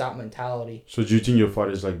quit, don't stop mentality. So do you think your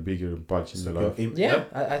father is like bigger impact in your life? Yeah,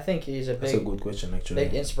 I think he's a big. That's a good question, actually.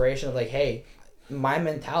 Big inspiration of like, hey, my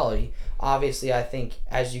mentality. Obviously, I think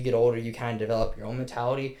as you get older, you kind of develop your own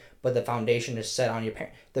mentality, but the foundation is set on your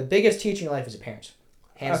parents. The biggest teacher in your life is your parents,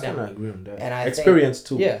 hands down. I agree on that. And experience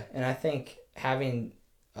too. Yeah, and I think having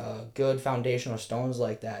good foundational stones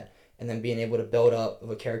like that, and then being able to build up of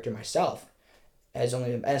a character myself.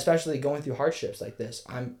 And especially going through hardships like this,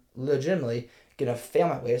 I'm legitimately gonna fail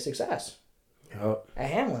my way to success. Yep. At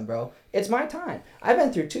Hamlin, bro, it's my time. I've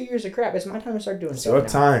been through 2 years of crap. It's my time to start doing stuff. Your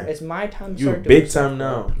time. It's my time to you start doing big time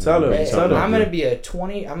now. Tell them. I'm gonna be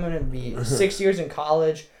I'm gonna be 6 years in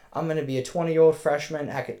college. I'm gonna be a 20-year-old freshman.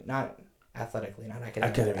 Not athletically, not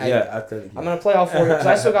academically. Athletically. I'm gonna play all 4 years because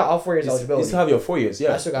I still got all 4 years eligibility. You still have your 4 years.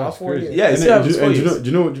 Yeah. I still got all 4 years. Yeah. Do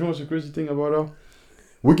you know what's the crazy thing about that?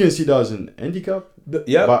 We can see that as an handicap,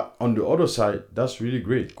 but on the other side, that's really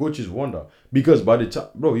great. Coaches wonder because by the time,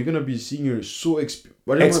 bro, you're gonna be senior,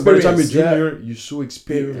 by the time you're junior, you're so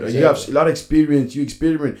experienced. You have a lot of experience. You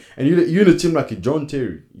experiment, and you're in a team like a John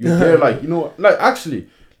Terry. You're there, actually,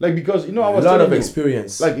 because I was a lot of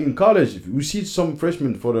experience. Like in college, if we see some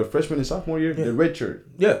freshmen for the freshman and sophomore year, they're redshirt.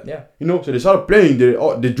 Yeah. So they start playing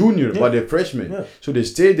the junior, but they're freshmen. Yeah. So they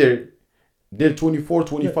stay there. they're 24,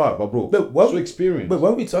 25, but bro, so experienced. But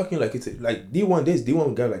when we're talking like it's like D1 days,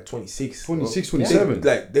 D1 got like 26, 27.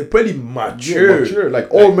 Like they're pretty mature,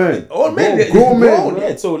 like old men, grown men.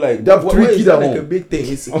 Yeah. So like they have 3 kids at home. Like a big thing.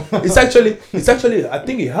 It's actually I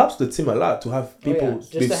think it helps the team a lot to have people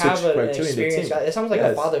just to have an experienced guy. It sounds like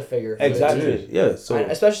a father figure. Exactly. Yeah. So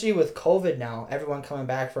and especially with COVID now, everyone coming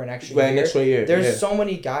back for an extra year. There's so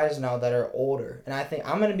many guys now that are older, and I think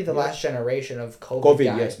I'm gonna be the last generation of COVID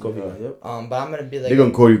guys. Yes, COVID. Yep. But I'm gonna be like, they're gonna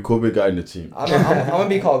call you COVID guy in the team. I'm gonna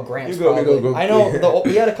be called Gramps. Go. I know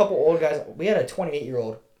we had a couple old guys. We had a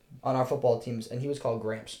 28-year-old on our football teams, and he was called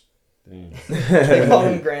Gramps. They called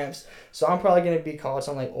him Gramps. So I'm probably gonna be called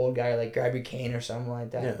some like old guy, like grab your cane or something like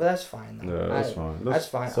that. Yeah. But that's fine. Yeah, that's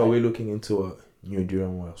fine. So we're looking into a new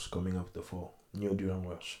Durham Welch coming up the fall. New Durham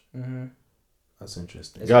Welch. Mm-hmm. That's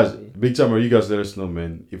interesting. Guys, big time, you guys let us know,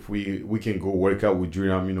 man. If we can go work out with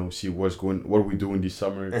Durham, see what we're doing this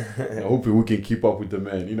summer. And hopefully we can keep up with the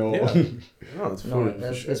man, Yeah.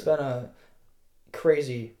 It's been a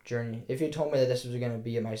crazy journey. If you told me that this was gonna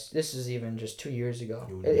be this is even just 2 years ago.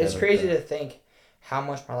 It's crazy to think how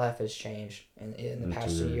much my life has changed in the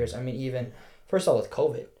past 2 years. I mean, even first of all with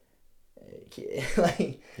COVID,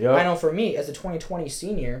 I know for me as a 2020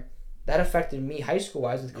 senior, that affected me high school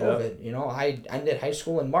wise with COVID. I ended high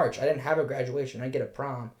school in March. I didn't have a graduation. I didn't get a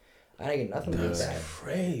prom. I didn't get nothing like that.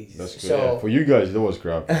 Crazy. That's good. So, for you guys, that was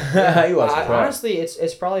crap. Honestly,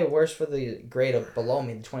 it's probably worse for the grade below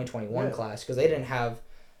me, the 2021 class, because they didn't have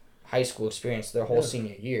high school experience their whole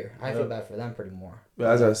senior year. I feel bad for them pretty more. But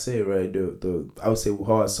as I say, right, I would say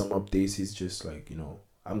how I sum up this is just like,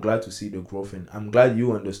 I'm glad to see the growth, and I'm glad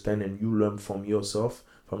you understand and you learn from yourself,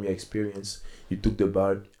 from your experience. You took the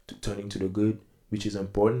bad to turning to the good, which is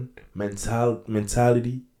important.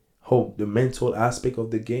 Mentality, hope, the mental aspect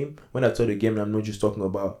of the game. When I talk the game, I'm not just talking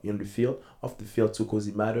about in the field, off the field too, because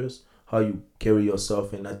it matters how you carry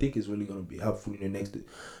yourself, and I think it's really gonna be helpful in the next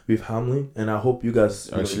with Hamlin. And I hope you guys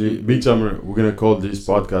actually, big timer, we're gonna call this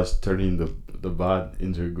podcast "Turning the Bad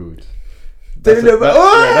into Good." That's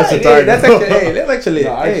actually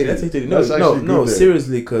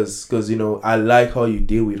seriously, because I like how you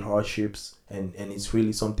deal with hardships, and it's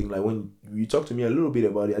really something like when you talk to me a little bit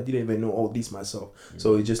about it, I didn't even know all this myself.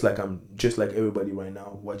 So it's just like I'm just like everybody right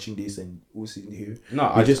now watching this and who's sitting here. No,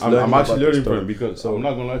 I'm actually learning from it, because I'm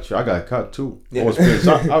not gonna let you. I got a cut too. Yeah. I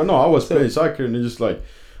was playing soccer, and they're just like,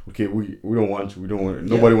 okay, we don't want you. We don't want.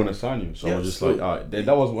 Nobody want to sign you. So I was just like, all right.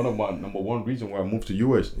 That was one of my number one reason why I moved to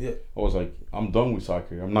US. Yeah. I was like, I'm done with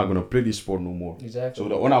soccer. I'm not gonna play this sport no more. Exactly. So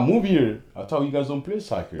that when I moved here, I thought you guys don't play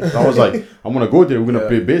soccer. So I was like, I'm gonna go there. We're gonna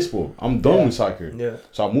play baseball. I'm done with soccer. Yeah.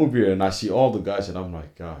 So I moved here and I see all the guys, and I'm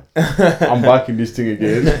like, God, I'm back in this thing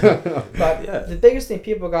again. But the biggest thing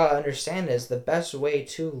people gotta understand is the best way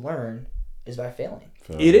to learn is by failing.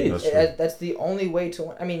 It is. That's the only way to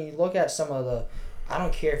learn. I mean, you look at some of the. I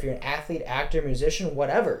don't care if you're an athlete, actor, musician,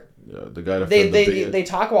 whatever. Yeah, the guy that they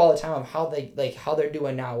talk all the time of how they're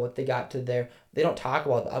doing now, what they got to there. They don't talk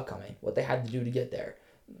about the upcoming, what they had to do to get there.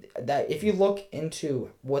 That if you look into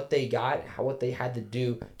what they got, what they had to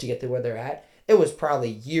do to get to where they're at, it was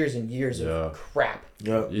probably years and years of crap.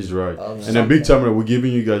 Yeah, he's right. And then big time, we're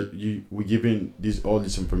giving you guys, we're giving all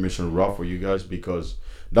this information raw for you guys, because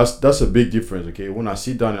that's a big difference. Okay, when I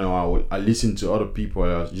sit down and I listen to other people,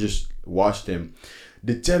 I just watch them.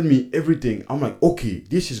 They tell me everything. I'm like, okay,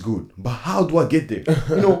 this is good, but how do I get there?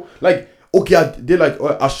 Like, okay, they're like,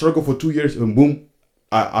 I struggle for 2 years and boom,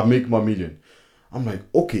 I make my million. I'm like,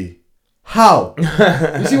 okay, how?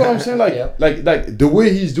 You see what I'm saying? Like, like the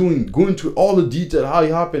way he's going through all the detail, how it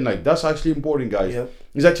happened. Like, that's actually important, guys. Yep.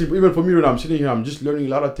 It's actually, even for me when I'm sitting here, I'm just learning a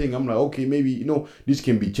lot of things. I'm like, okay, maybe this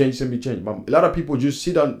can be changed, But a lot of people just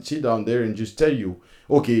sit down there and just tell you,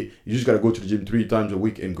 okay, you just gotta go to the gym 3 times a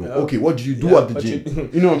week and go. Okay, what do you do at the gym?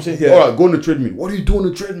 You know what I'm saying? All right, go on the treadmill. What do you do on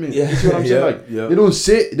the treadmill? You see what I'm saying? Like,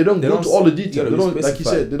 they don't go to all the details. They don't, like you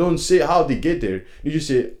said, they don't say how they get there. You just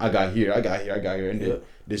say, I got here, and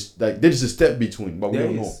there's a step between, but we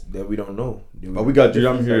don't know. That we don't know. But we got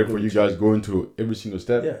Durham here for you guys going through every single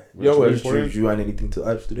step. Yeah. You want anything to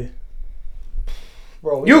add today?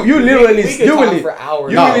 Bro, you literally talk for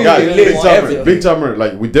hours. Big timer.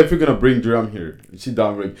 Like, we're definitely gonna bring Durham here. Sit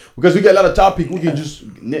down, Rick, because we get a lot of topic. We can just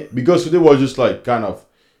because today was just like kind of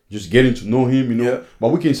just getting to know him, But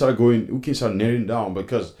we can start narrowing down,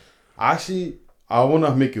 because actually I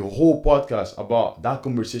wanna make a whole podcast about that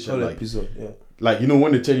conversation. Like,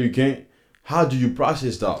 when they tell you can't, how do you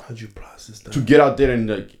process that? To get out there and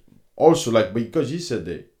like also like, because he said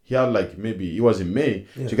that he had like maybe it was in May,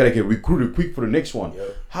 so you gotta get recruited quick for the next one.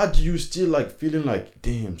 How do you still like feeling like,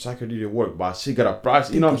 damn, soccer didn't work, but I still got a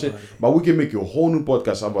prize? You know what I'm saying? But we can make a whole new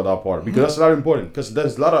podcast about that part because that's a lot important. Because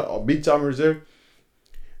there's a lot of big timers there.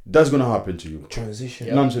 That's gonna happen to you. Transition.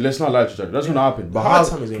 You know what I'm saying? Let's not lie to each other. That's gonna happen.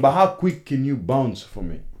 But how quick can you bounce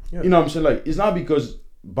from it? You know what I'm saying? Like, it's not because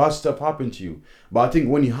bad stuff happened to you, but I think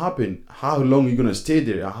when it happened, how long you gonna stay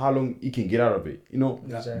there and how long you can get out of it? You know,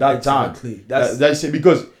 that time. That's it.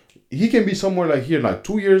 Because he can be somewhere like here, like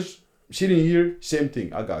 2 years sitting here, same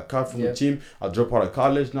thing. I got a cut from the team. I dropped out of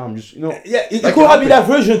college. Now I'm just, you know. Yeah, it could have been that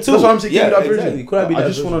version too. That's what I'm saying. Yeah, that exactly. version. It could have been I that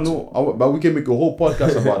just want to version know, but we can make a whole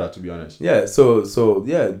podcast about that, to be honest. Yeah, so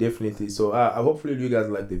yeah, definitely. So hopefully you guys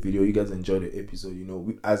like the video. You guys enjoy the episode. You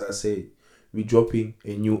know, as I say, we dropping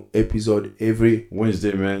a new episode every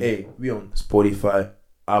Wednesday, man. Hey, we on Spotify,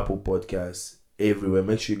 Apple Podcasts, everywhere.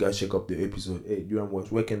 Make sure you guys check up the episode. Hey, Durham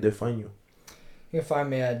Welch, where can they find you? You can find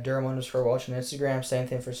me at Durham_Welch on Instagram. Same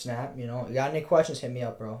thing for Snap. You know, you got any questions? Hit me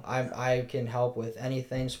up, bro. I can help with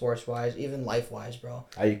anything sports wise, even life wise, bro.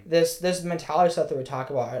 This mentality stuff that we talk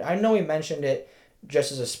about. I know we mentioned it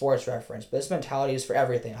just as a sports reference, but this mentality is for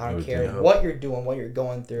everything. I don't care what you're doing, what you're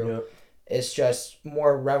going through. Yep. It's just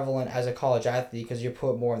more relevant as a college athlete because you're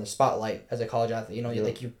put more in the spotlight as a college athlete. You know,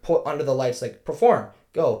 you put under the lights, like perform,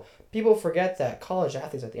 go. People forget that college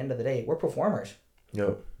athletes at the end of the day, we're performers.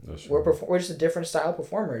 Yep. We're just a different style of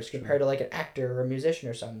performers compared to like an actor or a musician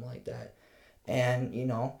or something like that. And, you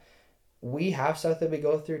know, we have stuff that we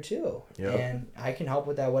go through too. Yep. And I can help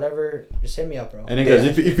with that. Whatever, just hit me up, bro. And then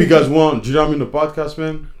guys, if you guys want Durham in the podcast,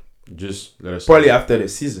 man, just let us probably after the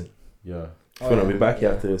season. Yeah. It's gonna be back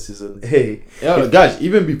after the season. Hey. Yeah, guys,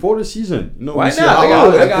 even before the season. You know, why not?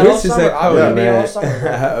 I got all summer. All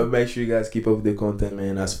summer. Make sure you guys keep up with the content,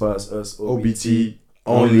 man. As far as us, OBT,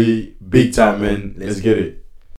 only big time, man. Let's get it.